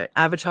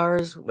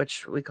avatars,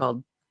 which we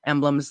called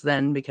emblems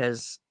then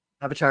because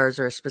avatars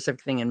are a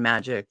specific thing in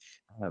magic.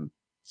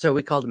 So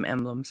we called them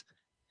emblems.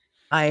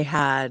 I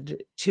had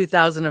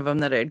 2,000 of them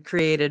that I had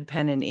created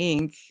pen and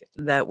ink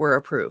that were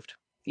approved.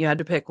 You had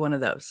to pick one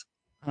of those.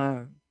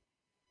 Uh,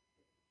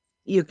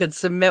 you could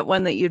submit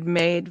one that you'd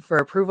made for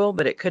approval,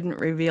 but it couldn't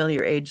reveal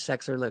your age,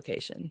 sex, or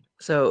location.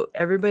 So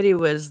everybody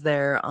was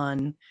there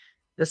on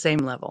the same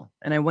level,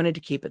 and I wanted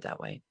to keep it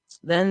that way.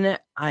 Then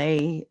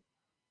I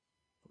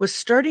was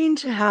starting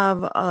to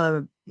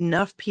have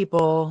enough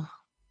people,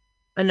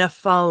 enough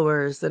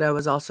followers that I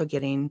was also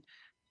getting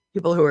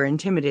people who were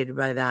intimidated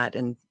by that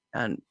and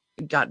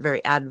got very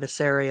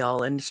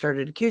adversarial and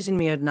started accusing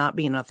me of not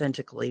being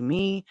authentically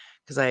me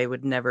because I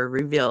would never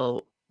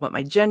reveal what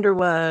my gender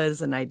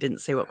was and I didn't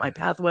say what my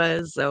path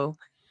was. So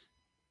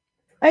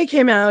I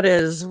came out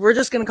as we're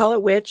just going to call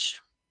it witch.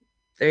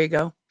 There you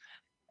go.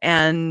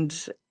 And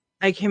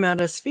I came out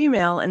as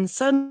female, and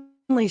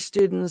suddenly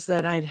students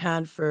that I'd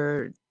had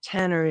for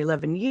 10 or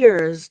 11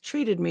 years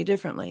treated me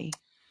differently.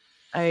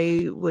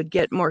 I would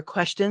get more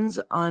questions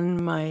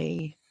on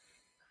my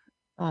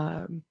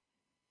um,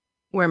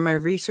 where my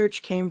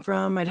research came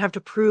from. I'd have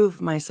to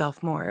prove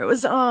myself more. It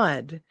was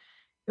odd.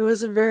 It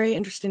was a very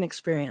interesting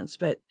experience,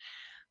 but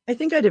I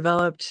think I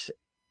developed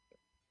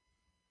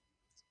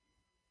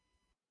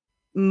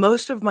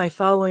most of my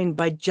following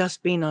by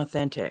just being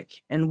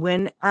authentic. And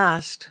when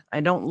asked,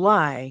 I don't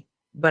lie,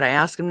 but I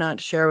ask them not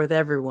to share with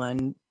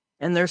everyone.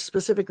 And there's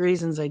specific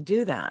reasons I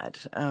do that.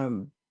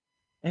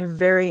 I have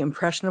very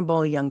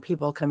impressionable young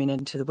people coming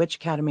into the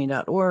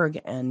witchacademy.org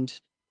and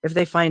if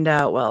they find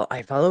out, well,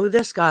 I follow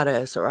this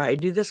goddess or I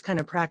do this kind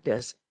of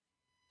practice,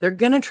 they're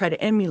going to try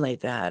to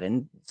emulate that.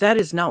 And that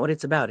is not what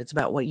it's about. It's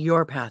about what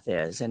your path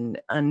is and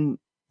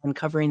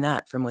uncovering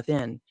that from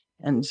within.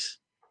 And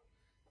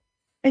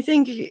I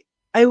think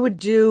I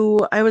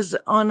was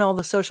on all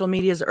the social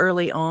medias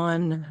early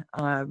on,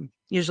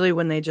 usually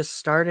when they just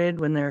started,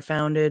 when they're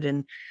founded,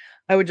 and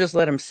I would just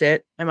let them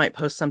sit. I might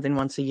post something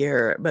once a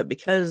year, but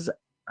because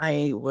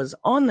I was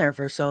on there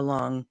for so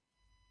long,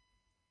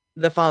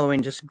 the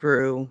following just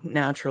grew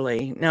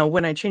naturally. Now,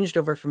 when I changed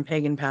over from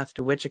Pagan Path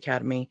to Witch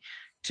Academy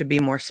to be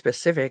more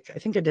specific, I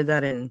think I did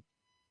that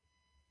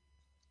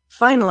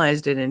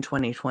finalized it in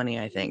 2020,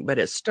 I think, but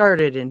it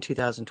started in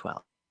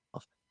 2012.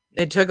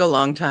 It took a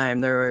long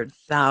time. There were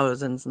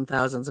thousands and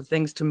thousands of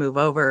things to move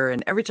over,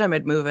 and every time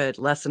I'd move a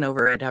lesson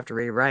over, I'd have to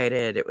rewrite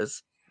it.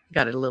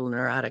 Got it a little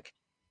neurotic.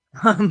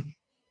 Um,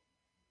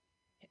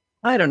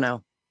 I don't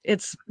know.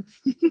 It's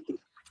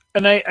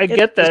And I it's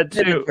get just that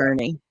been a too.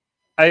 journey.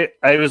 I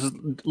was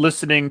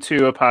listening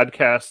to a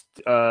podcast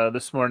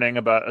this morning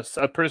about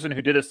a person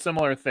who did a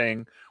similar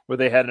thing where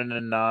they had an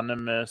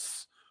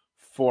anonymous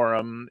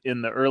forum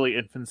in the early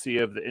infancy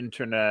of the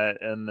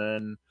internet, and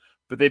then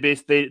but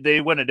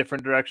they went a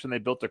different direction. They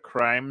built a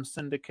crime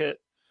syndicate.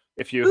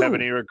 If you have Ooh,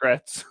 any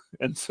regrets,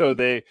 and so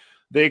they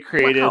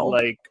created wow.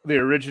 like the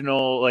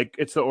original, like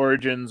it's the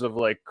origins of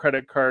like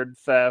credit card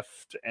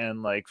theft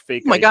and like Oh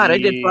fake my God, I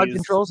did fraud IDs.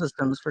 control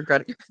systems for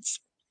credit cards.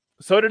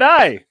 So did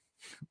I.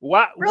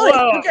 Wow! Really?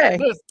 Whoa! Okay.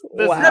 This is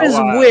That is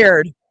Wow. wild.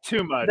 weird.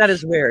 Too That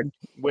is much. weird.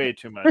 Way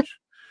too much.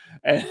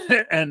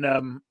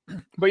 And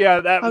but yeah,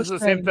 that How was the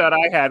same strange. thought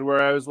I had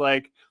where I was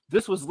like,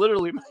 this was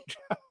literally my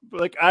job.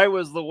 Like I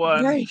was the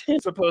one Right.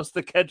 supposed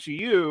to catch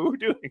you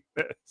doing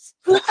this.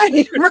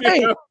 Right. You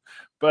Right. know?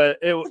 But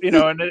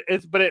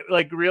and but it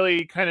like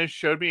really kind of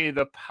showed me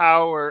the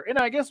power. And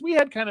I guess we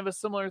had kind of a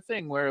similar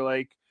thing where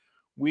like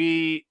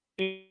we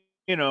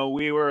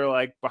we were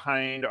like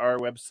behind our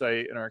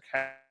website and our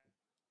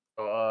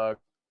catalog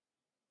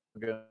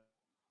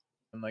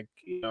and like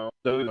don't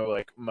know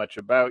like much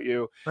about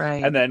you,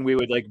 Right. and then we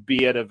would like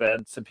be at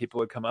events and people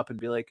would come up and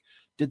be like,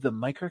 did the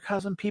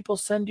microcosm people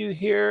send you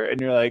here?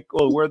 And you're like,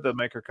 well, we're the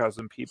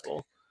microcosm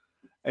people.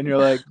 And you're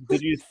like,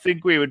 did you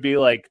think we would be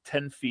like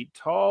 10 feet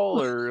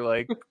tall or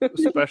like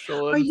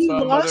special Are in you some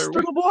other lost, way?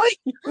 little boy?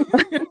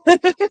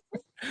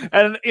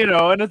 And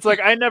and it's like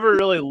I never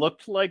really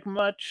looked like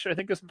much, I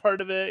think, is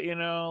part of it,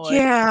 like.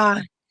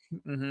 Yeah.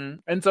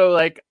 And so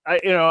like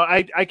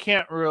I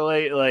can't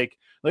relate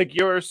like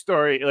your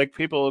story, like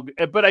people,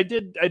 but I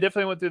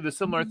definitely went through the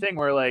similar thing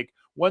where like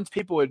once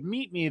people would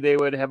meet me, they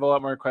would have a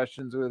lot more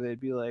questions where they'd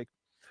be like,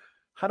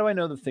 how do I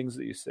know the things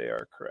that you say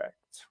are correct?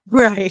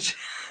 Right.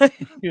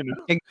 you know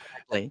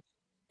Exactly.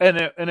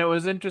 and it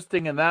was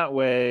interesting in that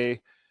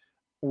way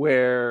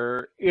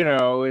where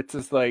it's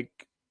just like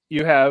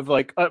you have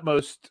like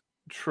utmost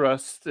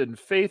trust and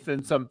faith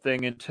in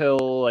something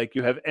until like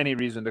you have any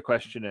reason to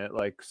question it,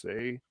 like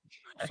say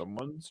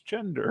someone's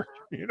gender,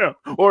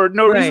 or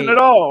no reason Right. at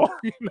all,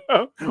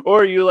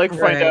 or you like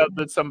find Right. out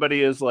that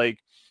somebody is like,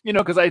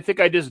 because I think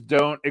I just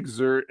don't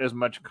exert as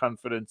much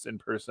confidence in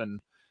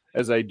person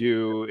as I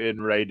do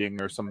in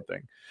writing or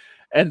something.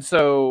 And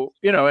so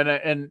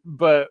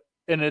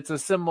and it's a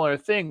similar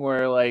thing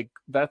where like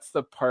that's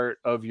the part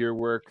of your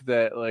work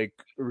that like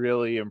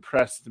really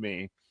impressed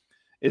me,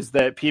 is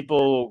that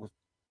people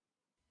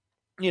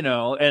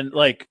and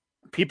like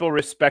people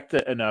respect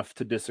it enough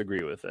to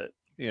disagree with it,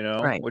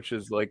 Right. which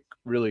is like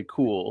really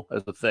cool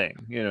as a thing,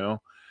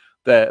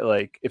 that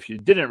like if you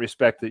didn't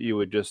respect it you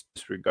would just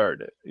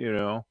disregard it,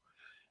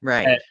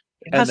 Right. and,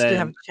 It and has to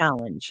have then a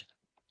challenge.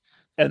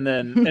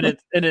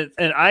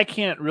 and I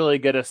can't really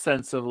get a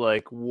sense of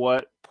like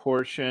what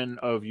portion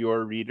of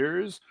your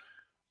readers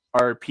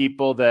are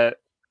people that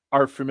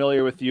are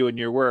familiar with you and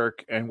your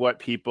work, and what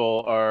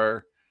people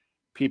are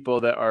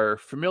people that are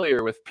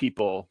familiar with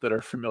people that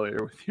are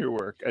familiar with your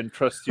work and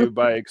trust you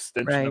by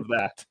extension Right. of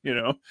that,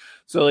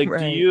 so like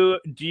Right.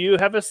 do you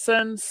have a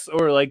sense,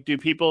 or like do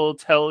people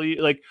tell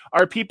you, like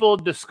are people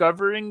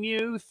discovering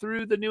you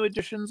through the new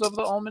editions of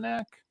the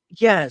almanac?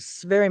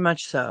 Yes, very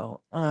much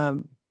so.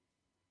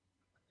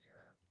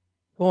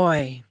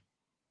 Boy.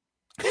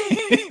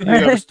 You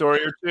have a story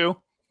or two?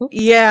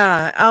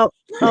 Yeah, I'll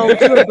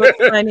do a book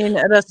signing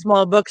at a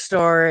small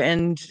bookstore,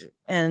 and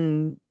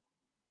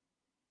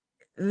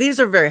these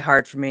are very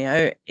hard for me.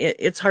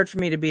 It's hard for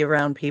me to be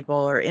around people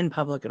or in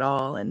public at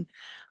all, and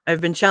I've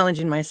been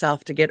challenging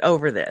myself to get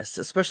over this,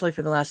 especially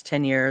for the last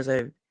 10 years.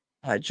 I've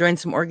joined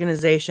some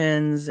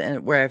organizations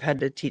and where I've had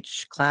to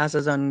teach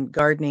classes on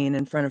gardening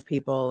in front of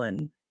people,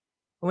 and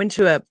I went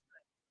to a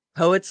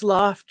poet's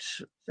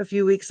loft a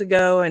few weeks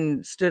ago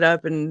and stood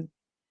up and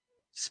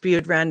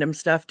spewed random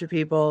stuff to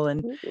people,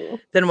 and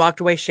then walked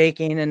away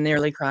shaking and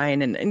nearly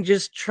crying, and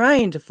just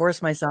trying to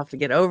force myself to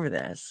get over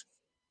this.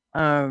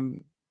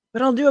 Um,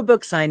 but I'll do a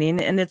book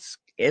signing, and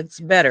it's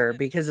better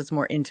because it's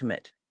more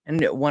intimate,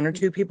 and one or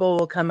two people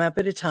will come up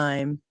at a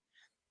time.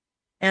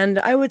 And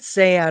I would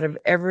say out of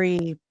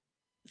every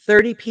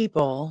 30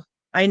 people,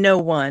 I know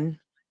one,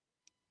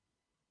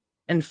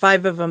 and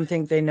 5 of them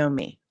think they know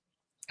me.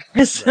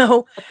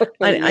 So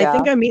I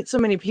think I meet so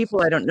many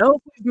people, I don't know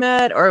if we've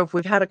met or if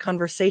we've had a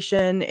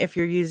conversation. If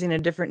you're using a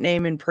different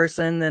name in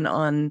person than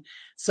on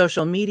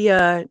social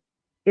media,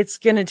 it's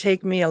going to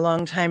take me a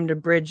long time to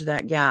bridge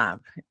that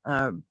gap.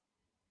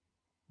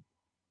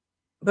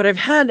 But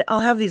I'll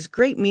have these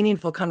great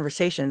meaningful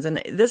conversations,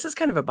 and this is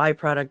kind of a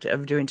byproduct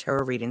of doing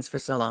tarot readings for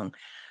so long.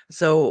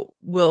 So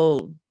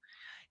we'll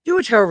do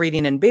a tarot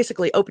reading and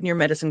basically open your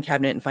medicine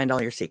cabinet and find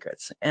all your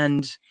secrets.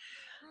 And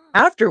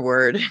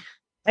afterward,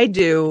 I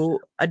do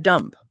a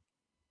dump.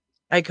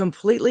 I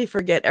completely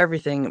forget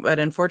everything, but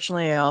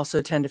unfortunately, I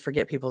also tend to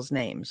forget people's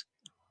names.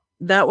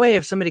 That way,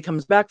 if somebody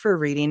comes back for a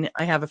reading,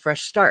 I have a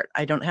fresh start.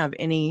 I don't have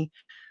any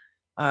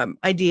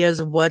ideas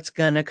of what's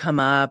going to come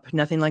up,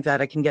 nothing like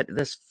that. I can get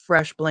this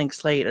fresh blank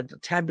slate, a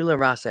tabula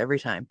rasa every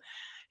time.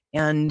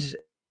 And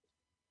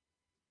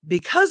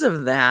because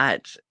of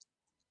that,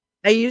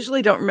 I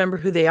usually don't remember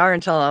who they are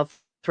until I'll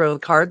throw the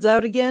cards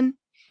out again,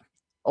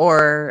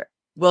 or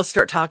we'll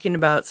start talking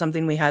about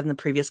something we had in the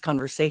previous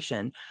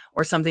conversation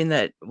or something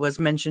that was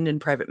mentioned in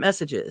private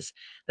messages.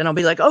 Then I'll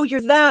be like, oh,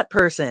 you're that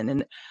person.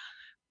 And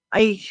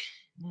I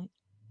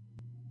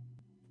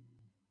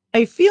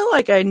I feel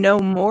like I know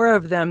more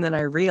of them than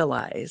I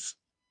realize.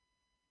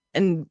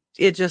 And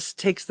it just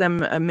takes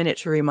them a minute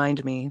to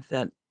remind me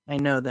that I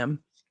know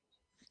them.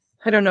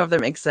 I don't know if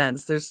that makes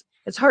sense.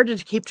 It's hard to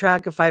keep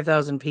track of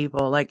 5,000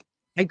 people. Like,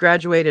 I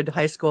graduated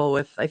high school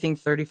with, I think,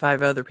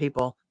 35 other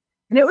people.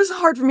 And it was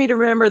hard for me to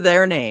remember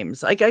their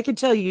names. Like, I could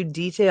tell you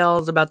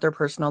details about their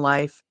personal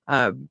life,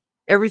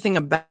 everything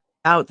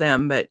about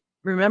them, but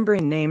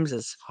remembering names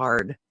is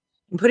hard.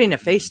 And putting a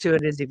face to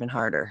it is even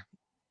harder.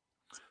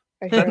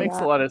 I That hear makes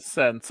a that. lot of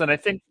sense, and I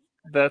think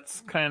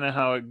that's kind of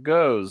how it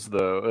goes.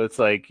 Though it's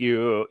like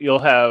you'll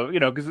have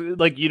because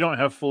like you don't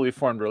have fully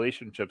formed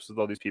relationships with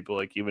all these people.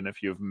 Like even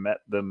if you've met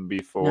them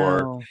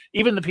before, No,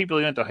 even the people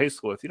you went to high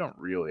school with, you don't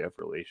really have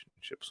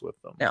relationships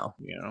with them.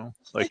 no.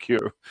 Like you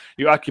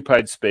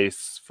occupied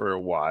space for a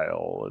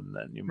while and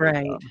then you moved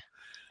Right. on.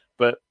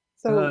 But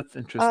So, that's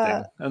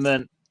interesting. And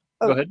then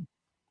go oh, ahead.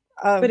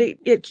 But um,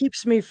 it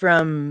keeps me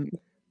from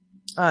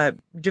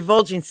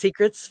divulging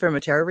secrets from a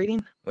tarot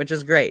reading, which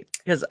is great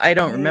because I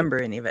don't right. remember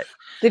any of it.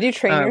 Did you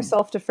train Um,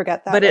 yourself to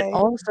forget that but it way?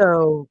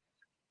 also,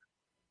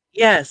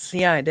 yes,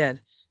 yeah, I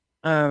did.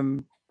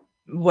 Um,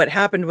 what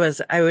happened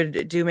was I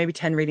would do maybe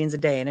 10 readings a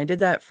day, and I did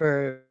that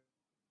for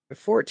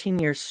 14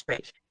 years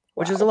straight,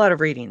 which is a Wow. lot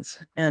of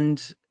readings,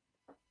 and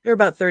they're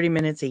about 30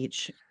 minutes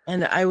each.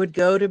 And I would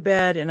go to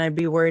bed and I'd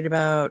be worried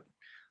about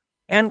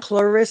Aunt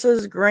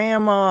Clarissa's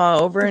grandma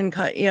over in,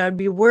 I'd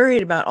be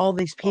worried about all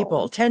these people,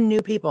 Oh, 10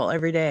 new people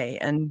every day.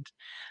 And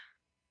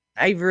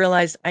I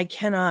realized I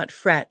cannot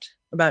fret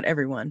about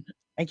everyone.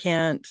 I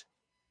can't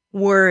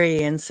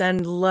worry and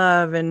send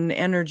love and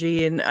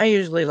energy. And I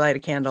usually light a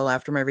candle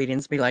after my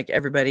readings, be like,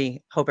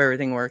 everybody, hope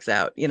everything works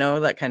out,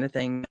 that kind of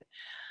thing.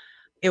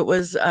 It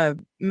was a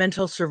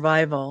mental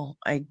survival.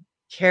 I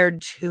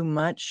cared too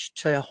much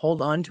to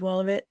hold on to all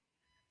of it.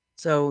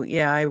 So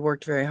yeah, I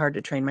worked very hard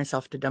to train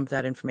myself to dump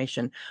that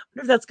information. I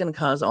wonder if that's going to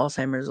cause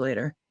Alzheimer's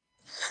later.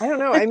 I don't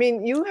know. I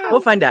mean, you We'll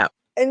have find out.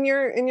 in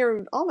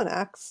your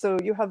almanac, so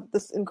you have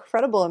this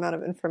incredible amount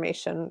of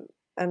information,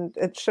 and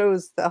it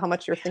shows how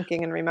much you're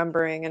thinking and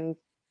remembering, and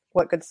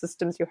what good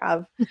systems you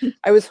have.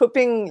 I was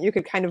hoping you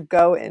could kind of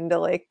go into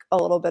like a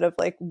little bit of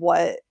like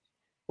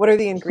what are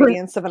the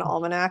ingredients of an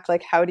almanac?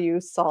 Like, how do you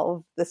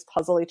solve this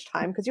puzzle each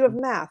time? Because you have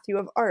math, you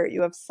have art,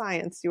 you have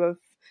science, you have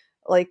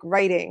like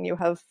writing, you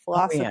have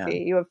Oh yeah.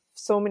 philosophy, you have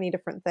so many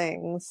different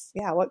things.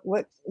 Yeah,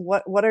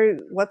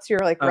 what's your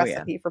like Oh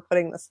yeah. recipe for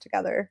putting this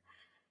together?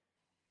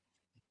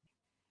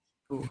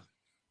 Ooh.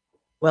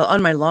 Well,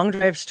 on my long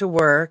drives to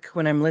work,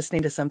 when I'm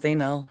listening to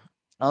something,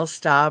 I'll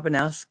stop and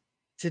ask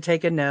to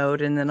take a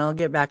note, and then I'll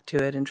get back to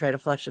it and try to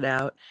flesh it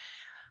out.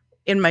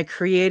 In my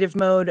creative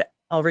mode,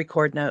 I'll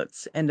record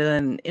notes, and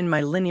then in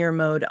my linear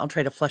mode, I'll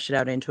try to flesh it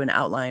out into an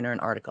outline or an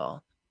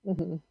article.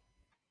 Hmm.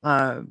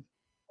 Uh,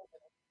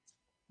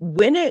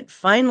 when it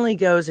finally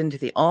goes into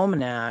the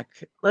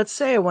almanac, let's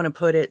say I want to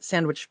put it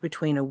sandwiched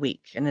between a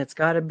week, and it's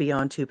got to be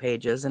on 2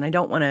 pages, and I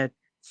don't want to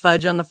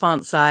fudge on the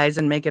font size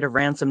and make it a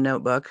ransom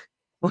notebook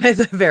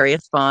with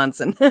various fonts,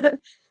 and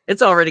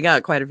it's already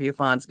got quite a few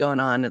fonts going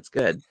on. It's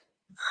good.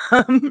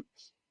 Um,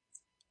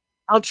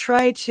 I'll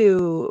try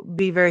to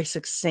be very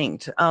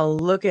succinct. I'll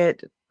look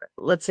at,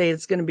 let's say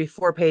it's going to be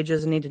 4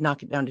 pages and need to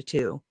knock it down to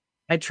two.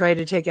 I try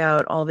to take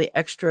out all the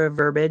extra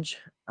verbiage,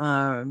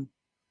 um,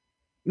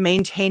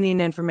 maintaining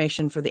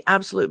information for the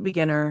absolute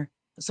beginner,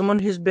 someone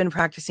who's been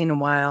practicing a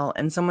while,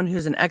 and someone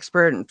who's an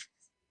expert. And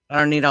I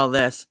don't need all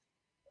this,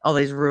 all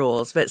these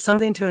rules, but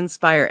something to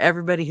inspire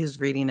everybody who's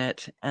reading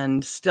it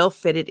and still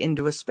fit it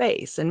into a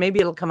space. And maybe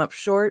it'll come up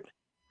short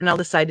and I'll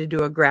decide to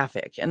do a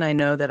graphic. And I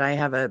know that I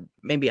have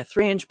maybe a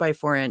 3 inch by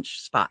 4 inch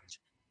spot.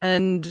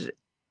 And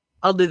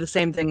I'll do the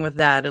same thing with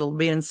that. It'll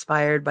be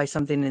inspired by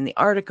something in the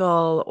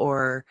article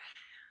or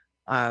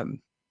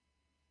um,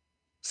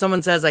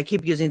 someone says I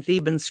keep using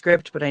Theban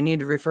script, but I need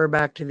to refer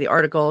back to the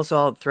article, so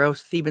I'll throw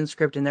Theban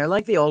script in there,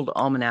 like the old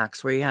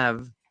almanacs where you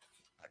have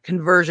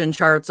conversion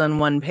charts on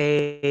one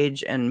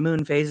page and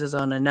moon phases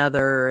on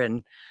another,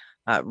 and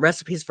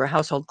recipes for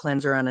household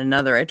cleanser on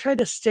another. I try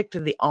to stick to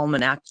the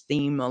almanac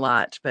theme a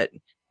lot, but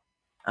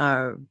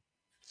uh,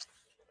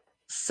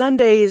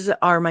 Sundays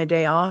are my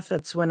day off.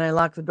 That's when I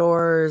lock the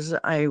doors.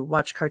 I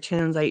watch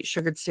cartoons. I eat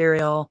sugared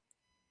cereal.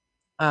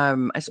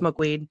 I smoke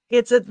weed.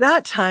 It's at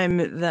that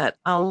time that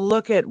I'll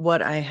look at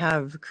what I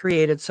have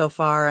created so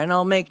far and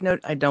I'll make note.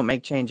 I don't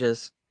make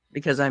changes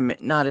because I'm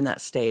not in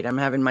that state. I'm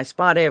having my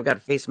spa day. I've got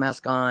a face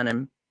mask on.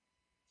 I'm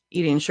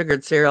eating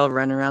sugared cereal,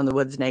 running around the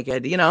woods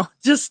naked,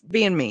 just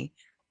being me.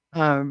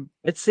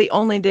 It's the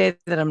only day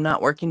that I'm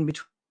not working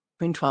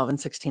between 12 and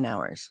 16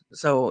 hours.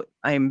 So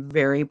I'm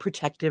very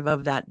protective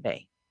of that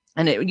day.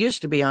 And it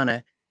used to be on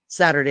a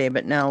Saturday,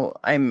 but now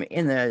I'm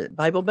in the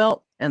Bible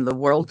Belt and the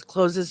world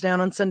closes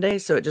down on Sunday.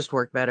 So it just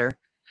worked better.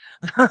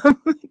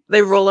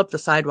 They roll up the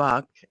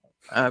sidewalk.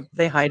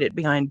 They hide it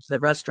behind the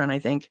restaurant, I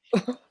think.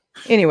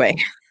 Anyway,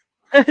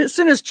 as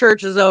soon as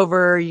church is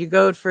over, you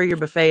go for your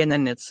buffet and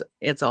then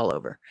it's all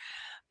over.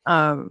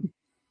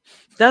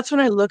 That's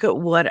when I look at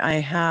what I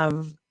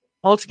have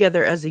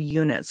altogether as a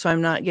unit. So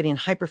I'm not getting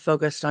hyper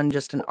focused on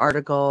just an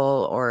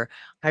article or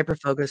hyper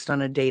focused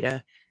on a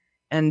data,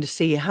 and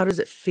see how does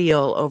it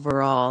feel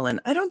overall. And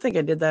I don't think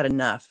I did that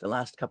enough the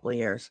last couple of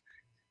years.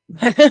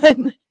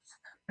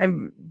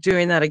 I'm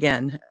doing that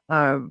again.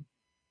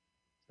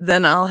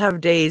 Then I'll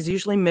have days,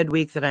 usually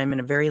midweek, that I'm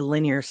in a very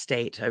linear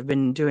state. I've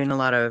been doing a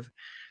lot of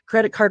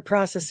credit card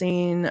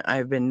processing.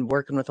 I've been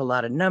working with a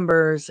lot of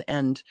numbers,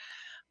 and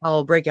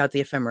I'll break out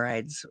the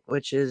ephemerides,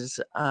 which is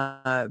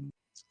I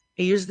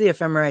use the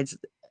ephemerides.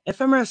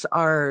 Ephemeris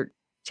are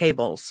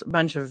tables, a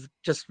bunch of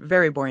just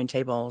very boring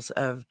tables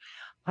of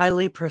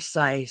highly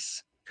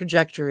precise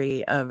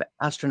trajectory of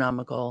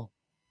astronomical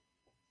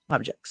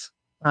objects.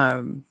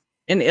 And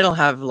it'll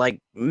have like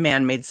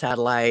man-made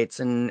satellites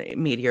and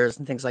meteors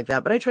and things like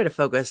that. But I try to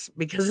focus,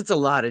 because it's a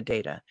lot of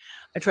data,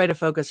 I try to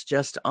focus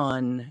just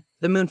on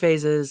the moon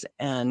phases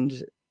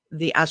and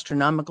the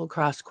astronomical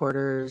cross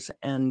quarters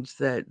and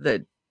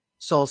the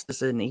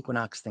solstice and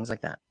equinox, things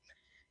like that.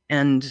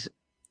 And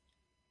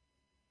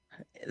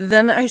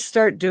then I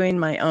start doing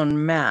my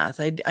own math.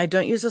 I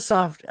don't use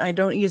I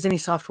don't use any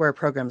software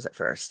programs at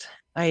first.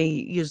 I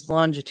use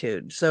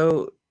longitude.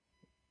 So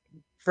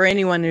for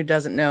anyone who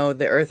doesn't know,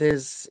 the Earth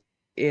is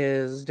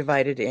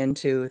divided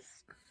into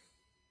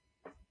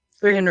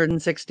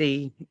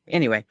 360,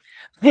 anyway,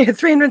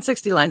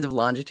 360 lines of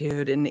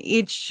longitude, and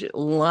each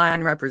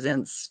line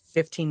represents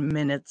 15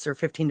 minutes or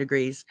 15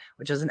 degrees,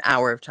 which is an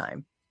hour of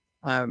time.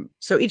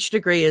 So each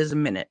degree is a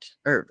minute,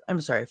 or I'm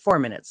sorry, 4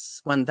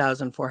 minutes,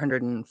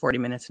 1,440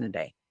 minutes in a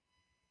day.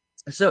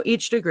 So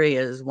each degree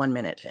is 1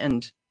 minute,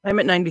 and I'm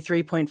at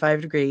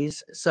 93.5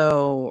 degrees.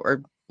 So,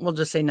 or we'll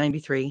just say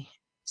 93.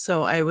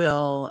 So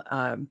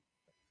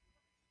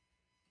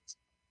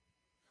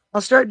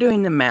I'll start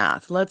doing the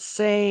math. Let's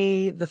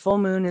say the full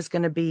moon is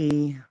going to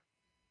be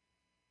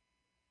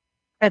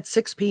at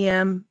 6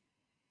 p.m.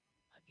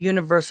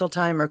 Universal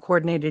time, or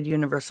coordinated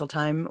universal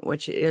time,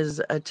 which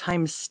is a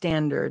time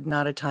standard,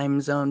 not a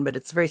time zone, but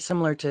it's very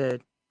similar to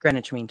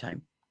Greenwich Mean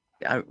Time.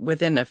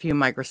 Within a few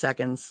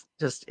microseconds,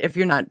 just if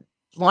you're not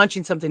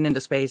launching something into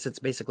space, it's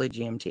basically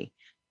GMT.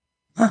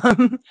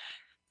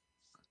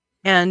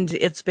 And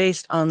it's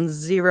based on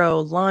zero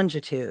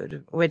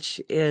longitude,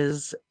 which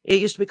is, it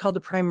used to be called the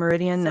prime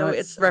meridian. Now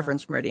it's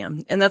reference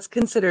meridian, and that's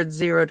considered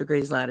 0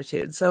 degrees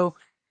latitude. So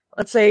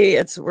let's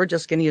say we're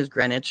just going to use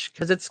Greenwich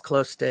because it's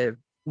close to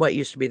what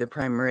used to be the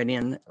prime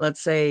meridian.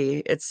 Let's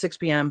say it's 6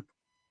 p.m.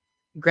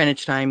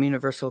 Greenwich time,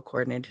 universal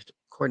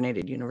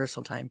coordinated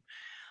universal time.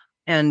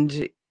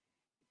 And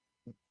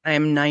I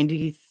am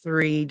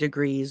 93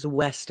 degrees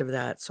west of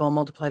that. So I'll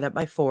multiply that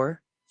by 4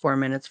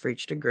 minutes for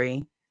each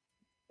degree.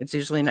 It's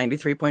usually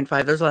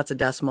 93.5. There's lots of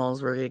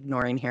decimals we're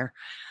ignoring here.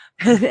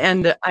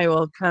 And I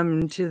will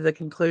come to the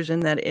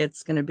conclusion that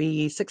it's going to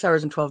be 6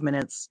 hours and 12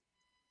 minutes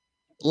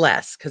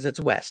less because it's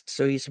west.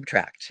 So you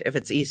subtract. If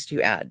it's east,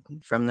 you add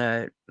from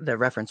the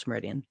reference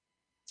meridian.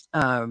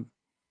 And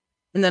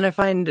then I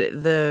find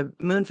the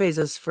moon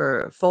phases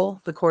for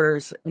full, the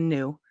quarters, and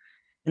new,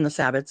 and the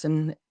sabbats,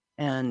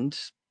 and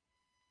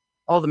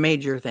all the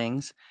major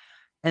things.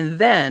 And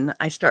then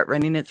I start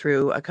running it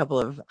through a couple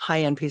of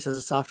high-end pieces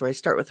of software. I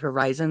start with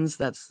Horizons.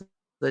 That's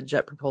the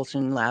Jet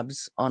Propulsion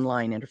Labs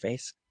online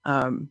interface.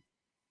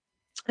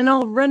 And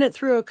I'll run it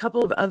through a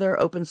couple of other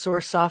open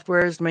source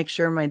softwares to make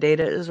sure my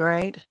data is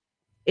right.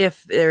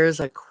 If there's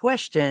a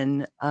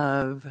question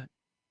of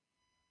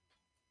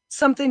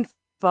something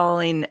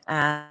falling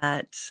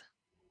at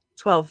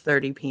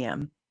 12:30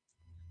 p.m.,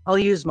 I'll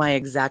use my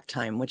exact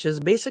time, which is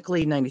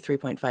basically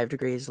 93.5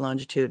 degrees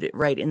longitude,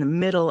 right in the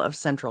middle of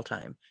Central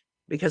Time,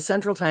 because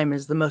Central Time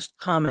is the most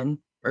common,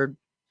 or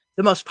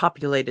the most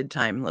populated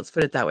time. Let's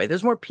put it that way.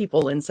 There's more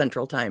people in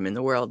Central Time in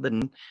the world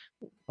than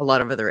a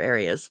lot of other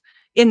areas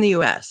in the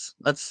US.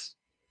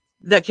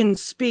 That can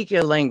speak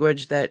a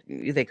language that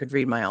they could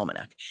read my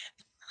almanac.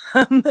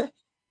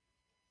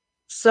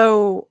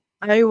 So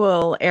I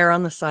will err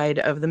on the side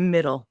of the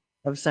middle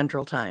of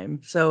Central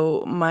Time.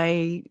 So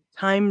my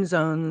time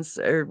zones,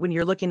 or when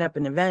you're looking up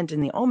an event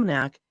in the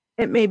almanac,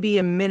 it may be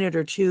a minute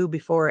or two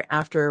before or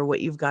after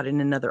what you've got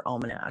in another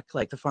almanac,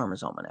 like the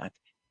Farmer's Almanac.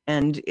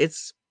 And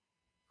it's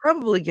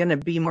probably going to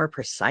be more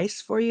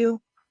precise for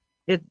you.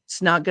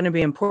 It's not going to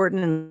be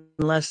important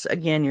unless,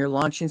 again, you're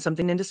launching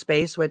something into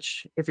space,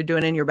 which if you're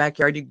doing it in your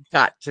backyard, you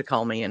got to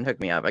call me and hook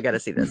me up. I got to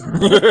see this.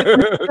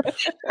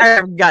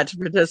 I've got to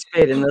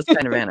participate in this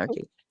kind of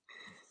anarchy.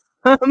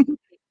 Um,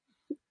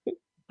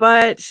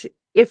 but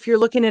if you're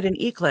looking at an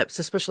eclipse,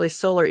 especially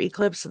solar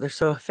eclipse, they're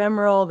so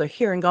ephemeral, they're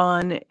here and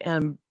gone,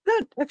 and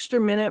that extra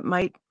minute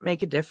might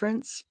make a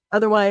difference.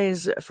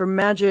 Otherwise, for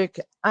magic,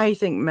 I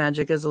think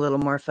magic is a little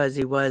more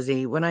fuzzy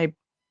wuzzy. When I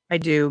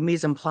do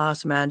mise en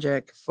place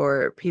magic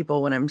for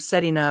people when I'm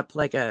setting up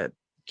like a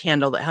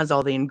candle that has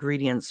all the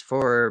ingredients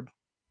for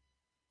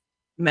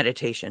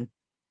meditation.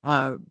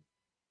 Uh,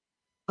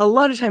 a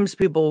lot of times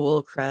people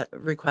will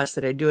request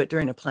that I do it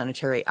during a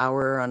planetary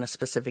hour on a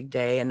specific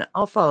day, and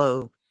I'll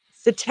follow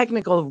the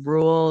technical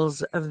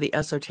rules of the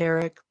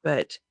esoteric,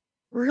 but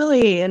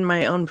really in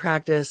my own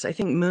practice, I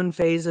think moon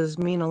phases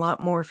mean a lot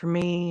more for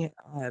me.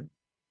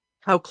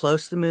 How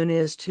close the moon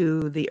is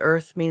to the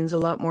earth means a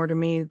lot more to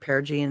me,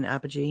 perigee and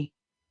apogee.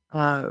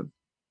 Uh,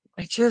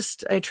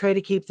 I try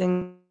to keep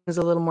things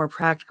a little more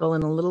practical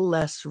and a little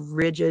less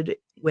rigid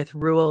with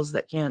rules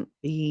that can't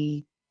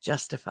be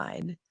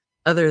justified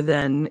other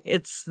than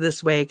it's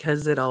this way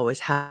because it always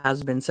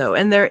has been so.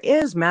 And there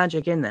is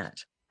magic in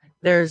that.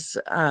 There's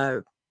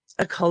a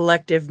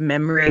collective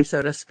memory,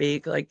 so to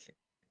speak, like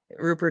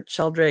Rupert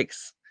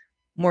Sheldrake's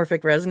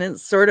morphic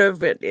resonance, sort of.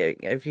 But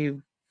if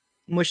you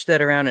mush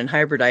that around and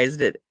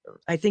hybridized it,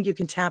 I think you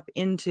can tap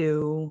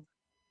into,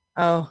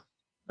 oh,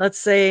 let's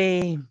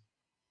say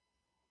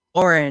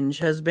orange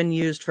has been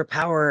used for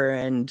power,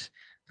 and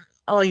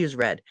I'll use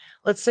red.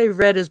 Let's say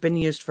red has been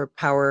used for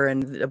power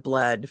and the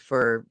blood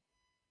for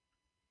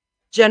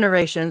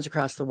generations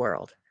across the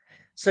world.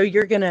 So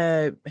you're going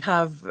to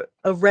have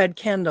a red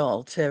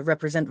candle to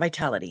represent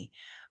vitality.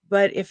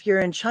 But if you're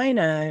in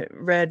China,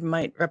 red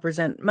might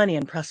represent money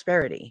and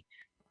prosperity.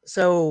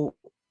 So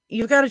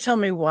you've got to tell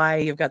me why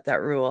you've got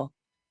that rule.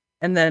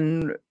 And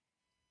then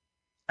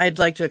I'd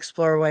like to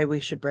explore why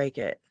we should break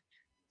it.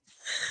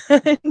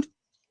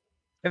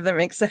 If that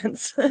makes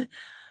sense.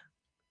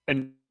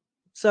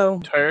 So,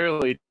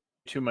 Entirely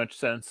too much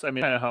sense. I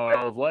mean, kind of how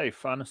I live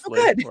life, oh,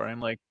 honestly, good. where I'm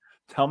like,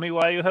 tell me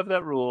why you have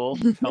that rule,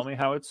 tell me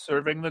how it's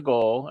serving the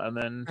goal, and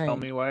then tell Right.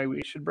 me why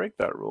we should break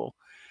that rule.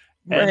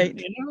 And,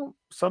 Right.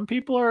 some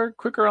people are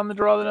quicker on the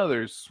draw than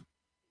others,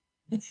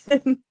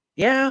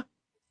 Yeah.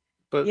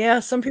 but Yeah,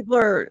 some people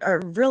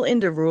are real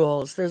into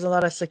rules. There's a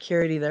lot of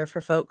security there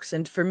for folks,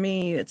 and for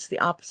me, it's the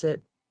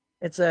opposite.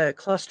 It's a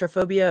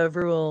claustrophobia of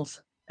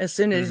rules. As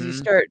soon as you mhm.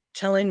 start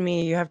telling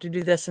me you have to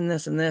do this and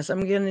this and this,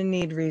 I'm gonna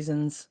need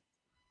reasons.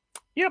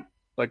 Yep.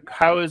 Like,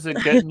 how is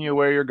it getting you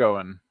where you're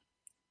going?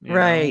 You know?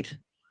 Right.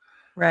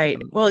 Right.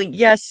 Um, Well,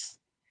 yes,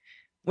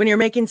 when you're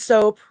making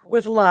soap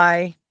with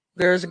lye,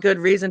 there's a good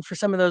reason for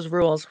some of those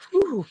rules.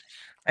 Whew,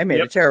 I made a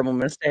yep. terrible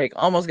mistake.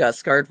 Almost got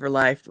scarred for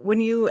life.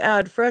 When you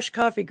add fresh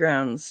coffee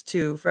grounds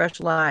to fresh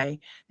lye,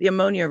 the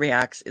ammonia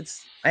reacts.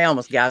 I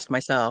almost gassed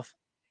myself.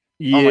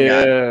 Oh my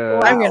God.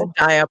 Oh, I'm Yeah. gonna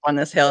die up on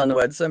this hill in the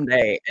woods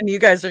someday. And you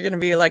guys are gonna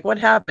be like, what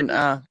happened?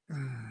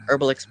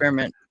 Herbal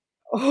experiment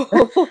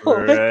Oh.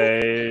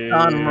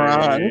 gone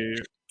wrong.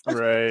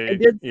 Right. I Right.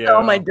 did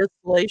sell my Yeah.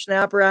 distillation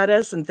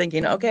apparatus and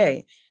thinking,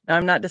 okay, now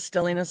I'm not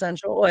distilling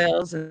essential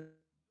oils, and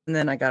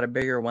then I got a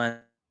bigger one.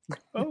 I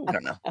Oh,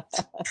 don't know.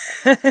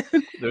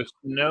 there's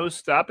no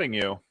stopping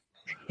you.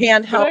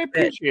 Can't But I help it.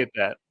 appreciate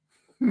that.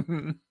 You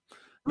be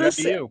This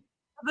you.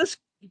 this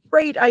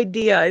great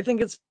idea. I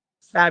think it's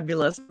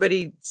fabulous, but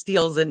he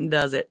steals it and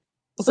does it.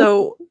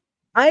 So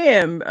I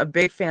am a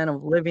big fan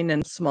of living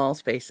in small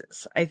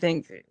spaces. I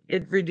think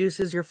it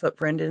reduces your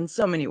footprint in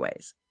so many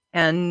ways.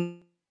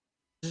 And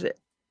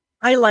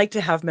I like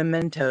to have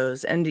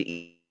mementos. And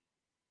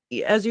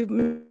as you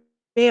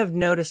may have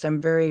noticed,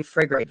 I'm very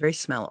fragrant, very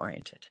smell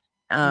oriented.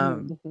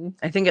 Mhm.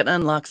 I think it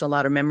unlocks a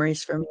lot of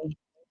memories for me.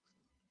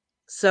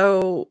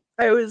 So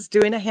I was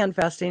doing a hand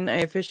fasting. I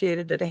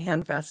officiated at a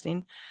hand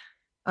fasting,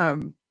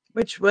 um,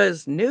 which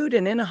was nude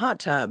and in a hot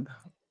tub.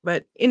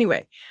 But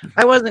anyway,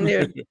 I wasn't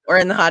nude or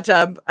in the hot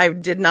tub. I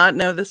did not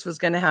know this was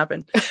going to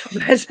happen.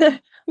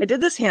 But I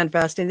did this hand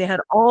fasting. They had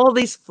all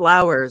these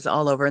flowers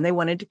all over and they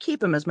wanted to keep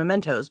them as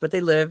mementos, but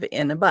they live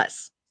in a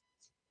bus.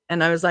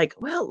 And I was like,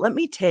 well, let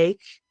me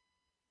take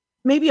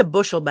maybe a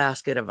bushel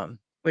basket of them,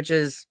 which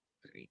is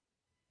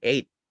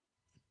 8.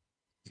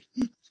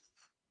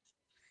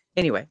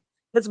 Anyway,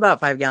 it's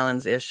about 5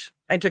 gallons ish.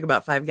 I took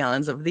about 5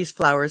 gallons of these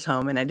flowers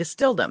home and I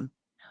distilled them,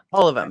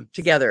 all of them Nice.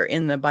 together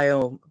in the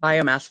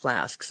biomass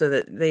flask so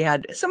that they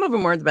had, some of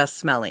them weren't the best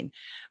smelling,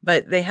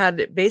 but they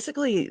had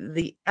basically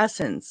the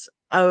essence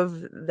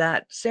of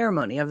that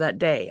ceremony of that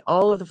day,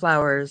 all of the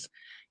flowers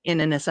in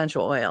an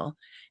essential oil.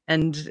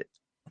 And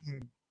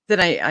then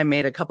I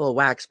made a couple of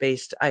wax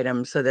based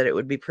items so that it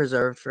would be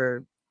preserved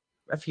for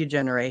a few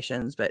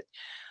generations, but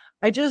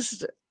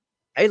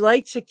I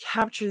like to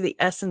capture the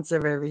essence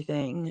of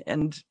everything,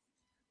 and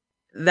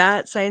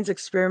that science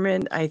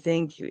experiment, I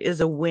think,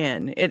 is a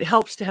win. It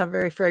helps to have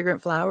very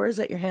fragrant flowers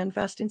at your hand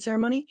fasting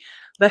ceremony,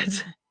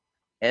 but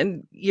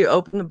and you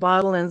open the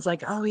bottle and it's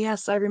like, oh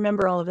yes, I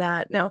remember all of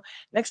that. Now,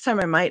 next time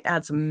I might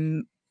add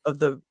some of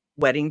the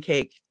wedding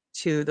cake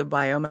to the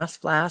biomass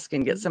flask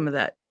and get some of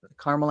that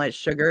caramelized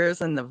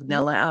sugars and the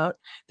vanilla out.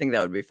 I think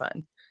that would be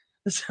fun.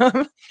 So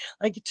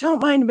like,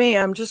 don't mind me.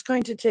 I'm just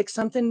going to take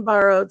something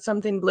borrowed,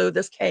 something blue,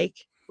 this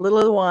cake, a little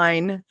of the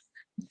wine.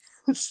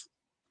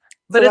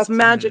 But So it's that's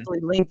magically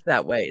linked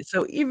that way.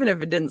 So even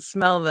if it didn't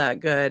smell that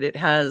good, it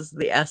has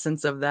the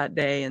essence of that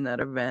day and that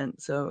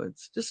event. So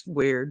it's just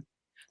weird.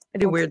 I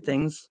do that's weird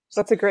things.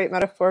 that's a great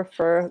metaphor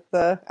for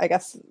I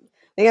guess,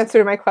 the answer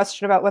to my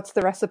question about what's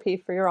the recipe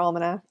for your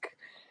almanac.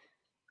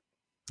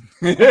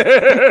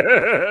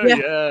 Yeah,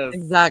 Yes.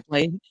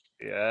 exactly.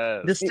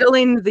 Yes.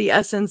 Distilling the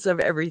essence of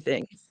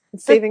everything.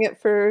 Saving it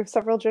for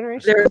several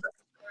generations. There's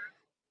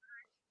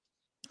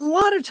a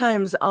lot of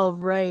times I'll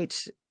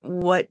write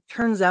what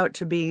turns out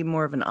to be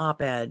more of an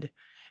op-ed,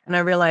 and I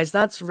realize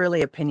that's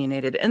really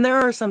opinionated. And there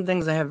are some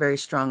things I have very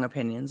strong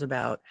opinions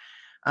about.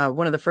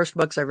 One of the first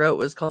books I wrote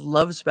was called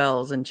Love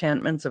Spells,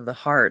 Enchantments of the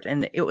Heart,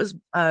 and it was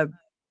a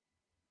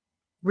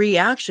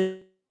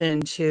reaction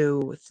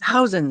to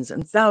thousands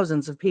and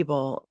thousands of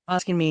people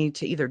asking me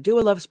to either do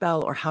a love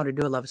spell or how to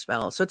do a love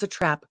spell. So it's a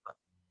trap, kind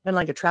of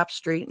like a trap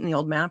street in the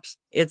old maps.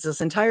 It's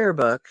this entire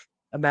book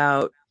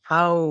about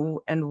how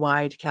and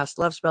why to cast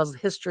love spells, the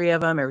history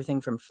of them,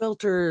 everything from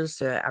filters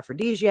to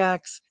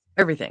aphrodisiacs,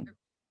 everything.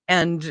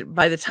 And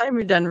by the time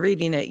you're done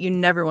reading it, you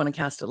never want to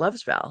cast a love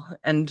spell.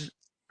 And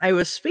I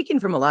was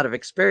speaking from a lot of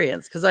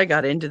experience because I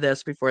got into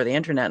this before the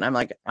internet, and I'm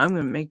like, I'm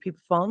going to make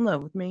people fall in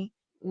love with me.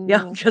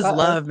 Yeah, because Uh-oh.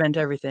 love meant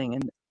everything,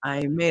 and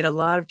I made a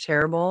lot of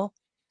terrible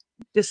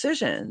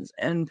decisions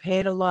and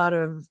paid a lot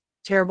of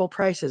terrible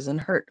prices and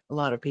hurt a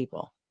lot of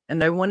people.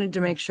 And I wanted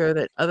to make sure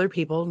that other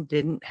people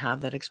didn't have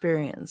that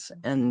experience.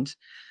 And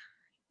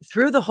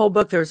through the whole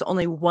book, there was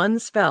only one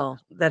spell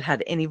that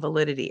had any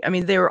validity. I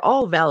mean, they were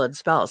all valid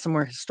spells. Some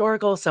were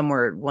historical, some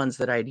were ones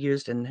that I'd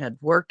used and had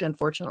worked,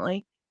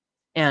 unfortunately.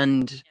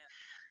 And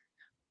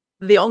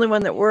the only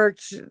one that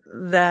worked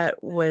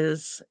that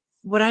was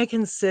what I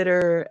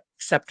consider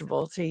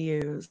acceptable to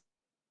use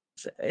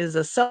is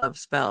a self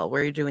spell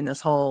where you're doing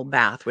this whole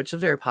bath, which is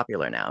very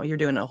popular now. You're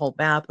doing a whole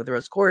bath with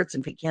rose quartz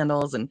and pink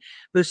candles and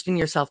boosting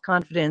your self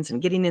confidence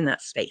and getting in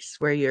that space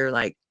where you're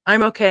like,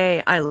 I'm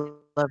okay, I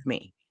love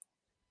me.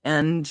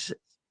 And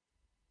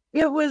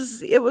it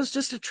was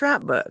just a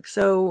trap book.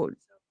 So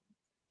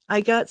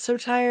I got so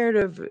tired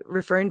of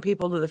referring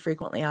people to the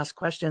frequently asked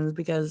questions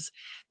because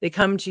they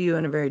come to you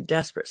in a very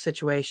desperate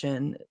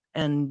situation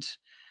and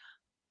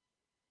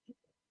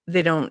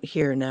they don't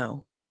hear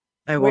no.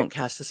 I Wait, won't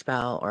cast a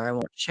spell or I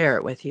won't share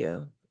it with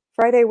you.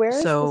 Friday, where is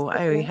this So book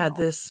I had now?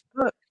 this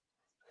book.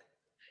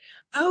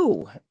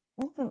 Oh,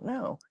 I don't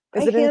know. I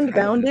Is it in hand print?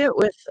 bound it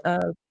with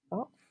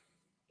Oh,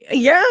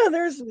 yeah,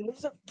 there's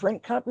a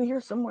print copy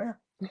here somewhere.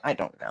 I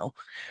don't know.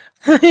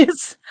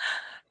 It's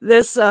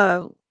this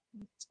five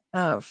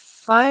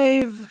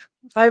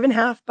and a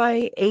half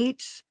by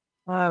 8.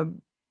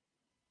 Um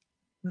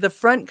the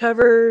front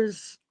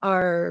covers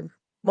are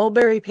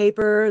mulberry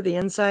paper, the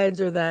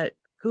insides are that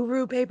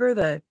Huru paper,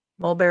 the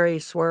mulberry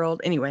swirled.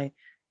 Anyway,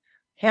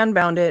 hand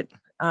bound it.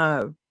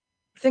 I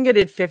think I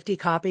did 50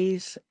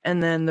 copies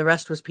and then the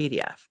rest was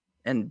PDF.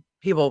 And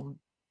people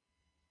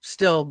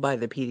still buy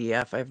the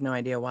PDF. I have no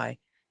idea why.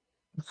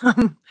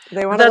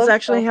 they But want to that's love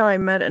actually spell. how I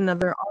met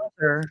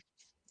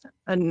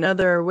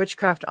another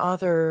witchcraft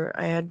author.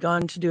 I had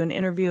gone to do an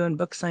interview and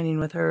book signing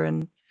with her,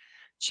 and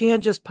she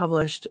had just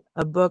published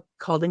a book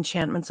called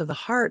Enchantments of the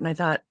Heart. And I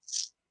thought,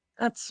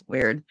 that's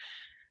weird.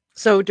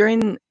 So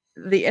during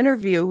the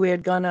interview, we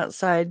had gone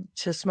outside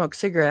to smoke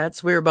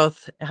cigarettes. We were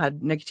both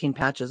had nicotine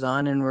patches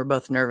on and we're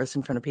both nervous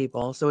in front of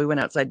people. So we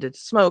went outside to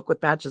smoke with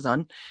patches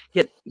on,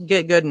 get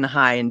good and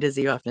high and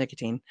dizzy off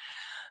nicotine.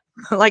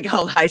 Like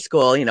old high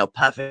school,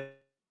 puffing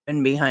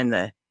behind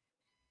the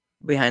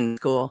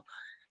school.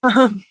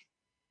 Um,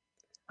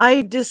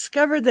 I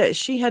discovered that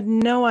she had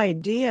no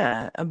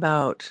idea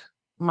about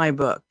my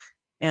book.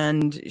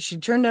 And she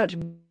turned out to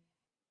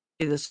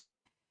be this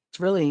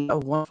really a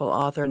wonderful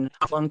author and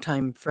a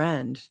longtime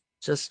friend.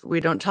 Just we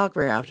don't talk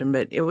very often,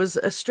 but it was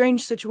a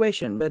strange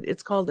situation. But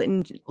it's called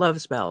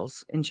Love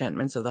Spells,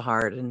 Enchantments of the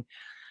Heart, and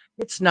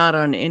it's not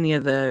on any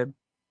of the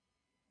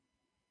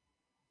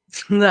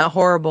that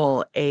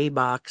horrible A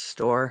box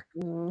store.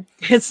 Mm.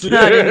 It's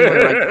not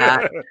anywhere like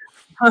that.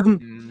 Um,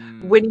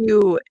 Mm. when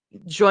you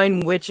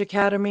join Witch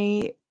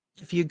Academy,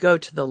 if you go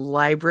to the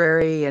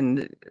library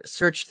and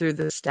search through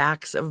the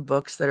stacks of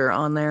books that are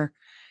on there,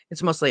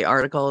 it's mostly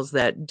articles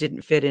that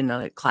didn't fit in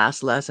a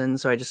class lesson.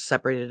 So I just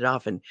separated it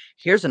off. And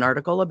here's an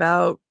article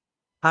about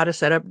how to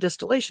set up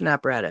distillation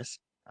apparatus.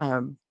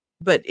 Um,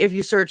 but if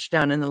you search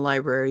down in the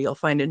library, you'll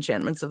find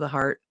Enchantments of the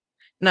Heart.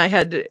 And I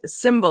had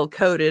symbol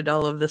coded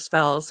all of the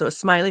spells. So a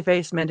smiley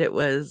face meant it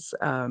was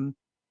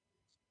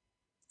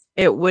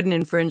it wouldn't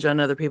infringe on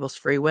other people's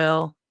free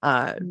will.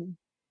 $sign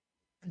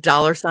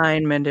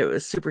meant it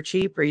was super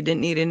cheap, or you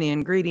didn't need any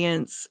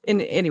ingredients.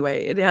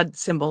 Anyway, it had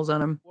symbols on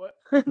them.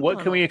 What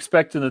can we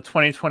expect in the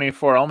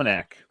 2024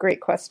 Almanac?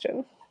 Great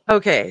question.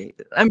 Okay,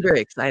 I'm very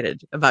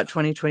excited about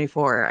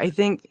 2024. I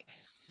think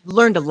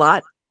learned a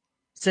lot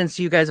since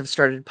you guys have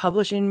started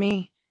publishing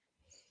me,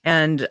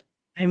 and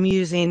I'm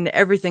using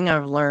everything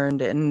I've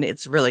learned, and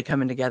it's really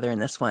coming together in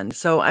this one.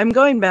 So I'm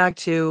going back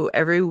to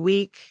every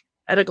week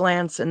at a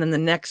glance, and then the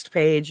next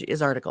page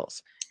is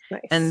articles.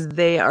 Nice. And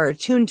they are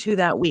attuned to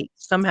that week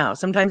somehow.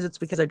 Sometimes it's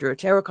because I drew a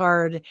tarot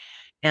card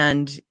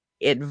and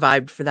it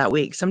vibed for that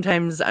week.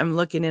 Sometimes I'm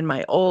looking in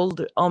my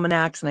old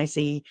almanacs and I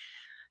see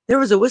there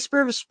was a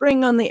whisper of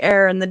spring on the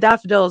air and the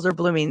daffodils are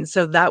blooming.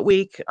 So that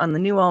week on the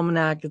new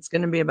almanac, it's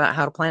going to be about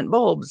how to plant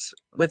bulbs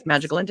with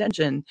magical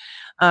intention.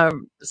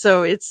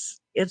 So it's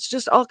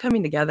just all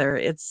coming together.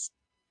 It's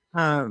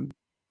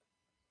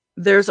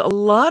there's a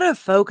lot of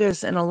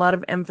focus and a lot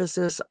of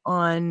emphasis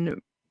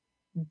on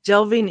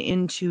delving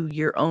into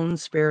your own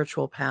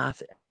spiritual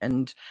path,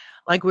 and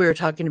like we were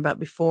talking about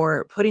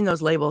before, putting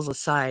those labels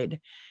aside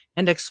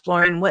and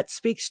exploring what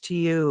speaks to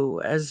you.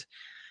 As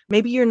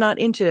maybe you're not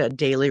into a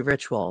daily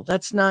ritual,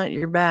 that's not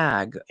your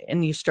bag,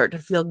 and you start to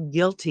feel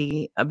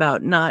guilty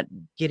about not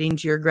getting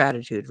to your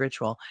gratitude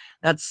ritual.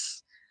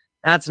 That's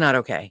not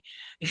okay.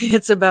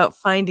 It's about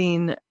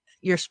finding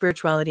your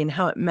spirituality and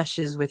how it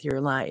meshes with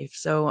your life.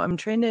 So I'm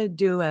trying to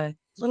do a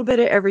little bit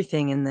of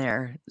everything in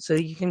there so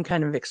you can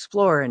kind of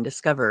explore and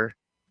discover.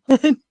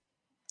 I'm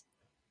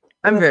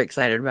very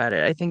excited about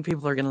it. I think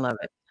people are going to love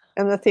it.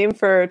 And the theme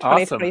for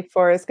Awesome.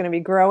 2024 is going to be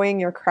growing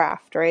your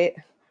craft, right?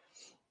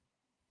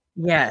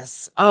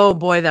 Yes. Oh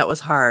boy, that was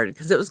hard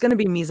because it was going to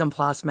be mise en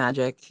place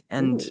magic,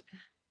 and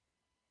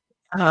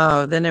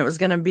then it was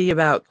going to be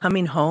about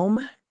coming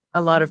home.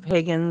 A lot of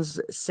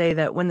pagans say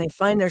that when they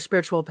find their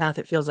spiritual path,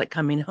 it feels like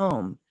coming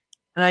home.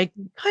 And I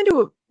kind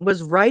of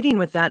was writing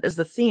with that as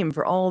the theme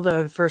for all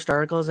the first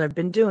articles I've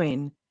been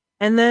doing.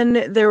 And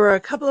then there were a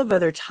couple of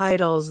other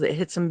titles that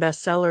hit some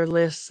bestseller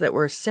lists that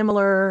were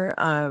similar,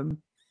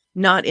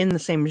 not in the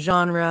same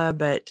genre,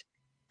 but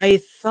I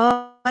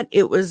thought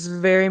it was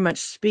very much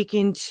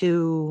speaking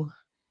to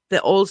the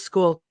old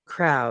school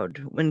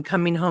crowd when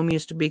coming home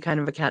used to be kind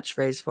of a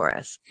catchphrase for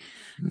us.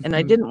 And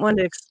I didn't want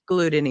to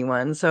exclude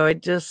anyone. So I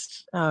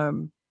just,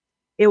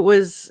 it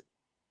was,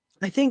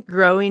 I think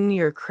growing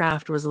your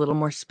craft was a little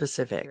more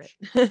specific.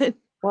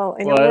 Well,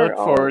 I know Well, I look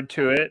forward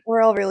to it.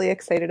 we're all really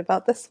excited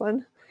about this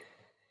one.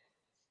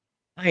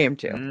 I am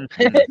too.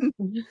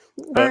 Mhm.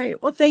 All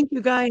right. Well, thank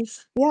you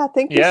guys. Yeah,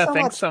 thank you Yeah, so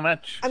thanks much. so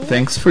much.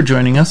 Thanks for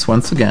joining us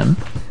once again.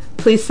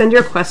 Please send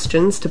your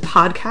questions to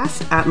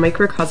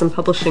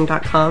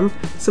podcast@microcosmpublishing.com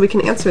so we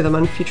can answer them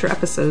on future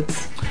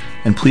episodes.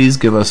 And please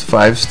give us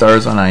 5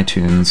 stars on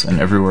iTunes and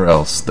everywhere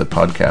else that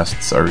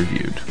podcasts are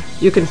reviewed.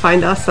 You can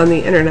find us on the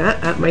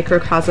internet at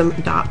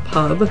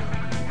microcosm.pub,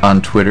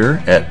 On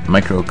Twitter at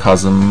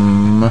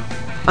microcosm,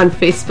 on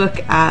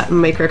Facebook at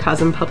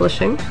Microcosm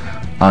Publishing,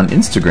 on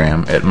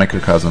Instagram at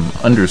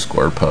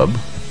microcosm_pub.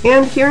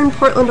 and here in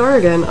Portland,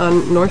 Oregon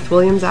on North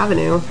Williams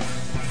Avenue.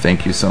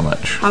 Thank you so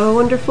much. Have a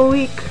wonderful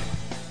week.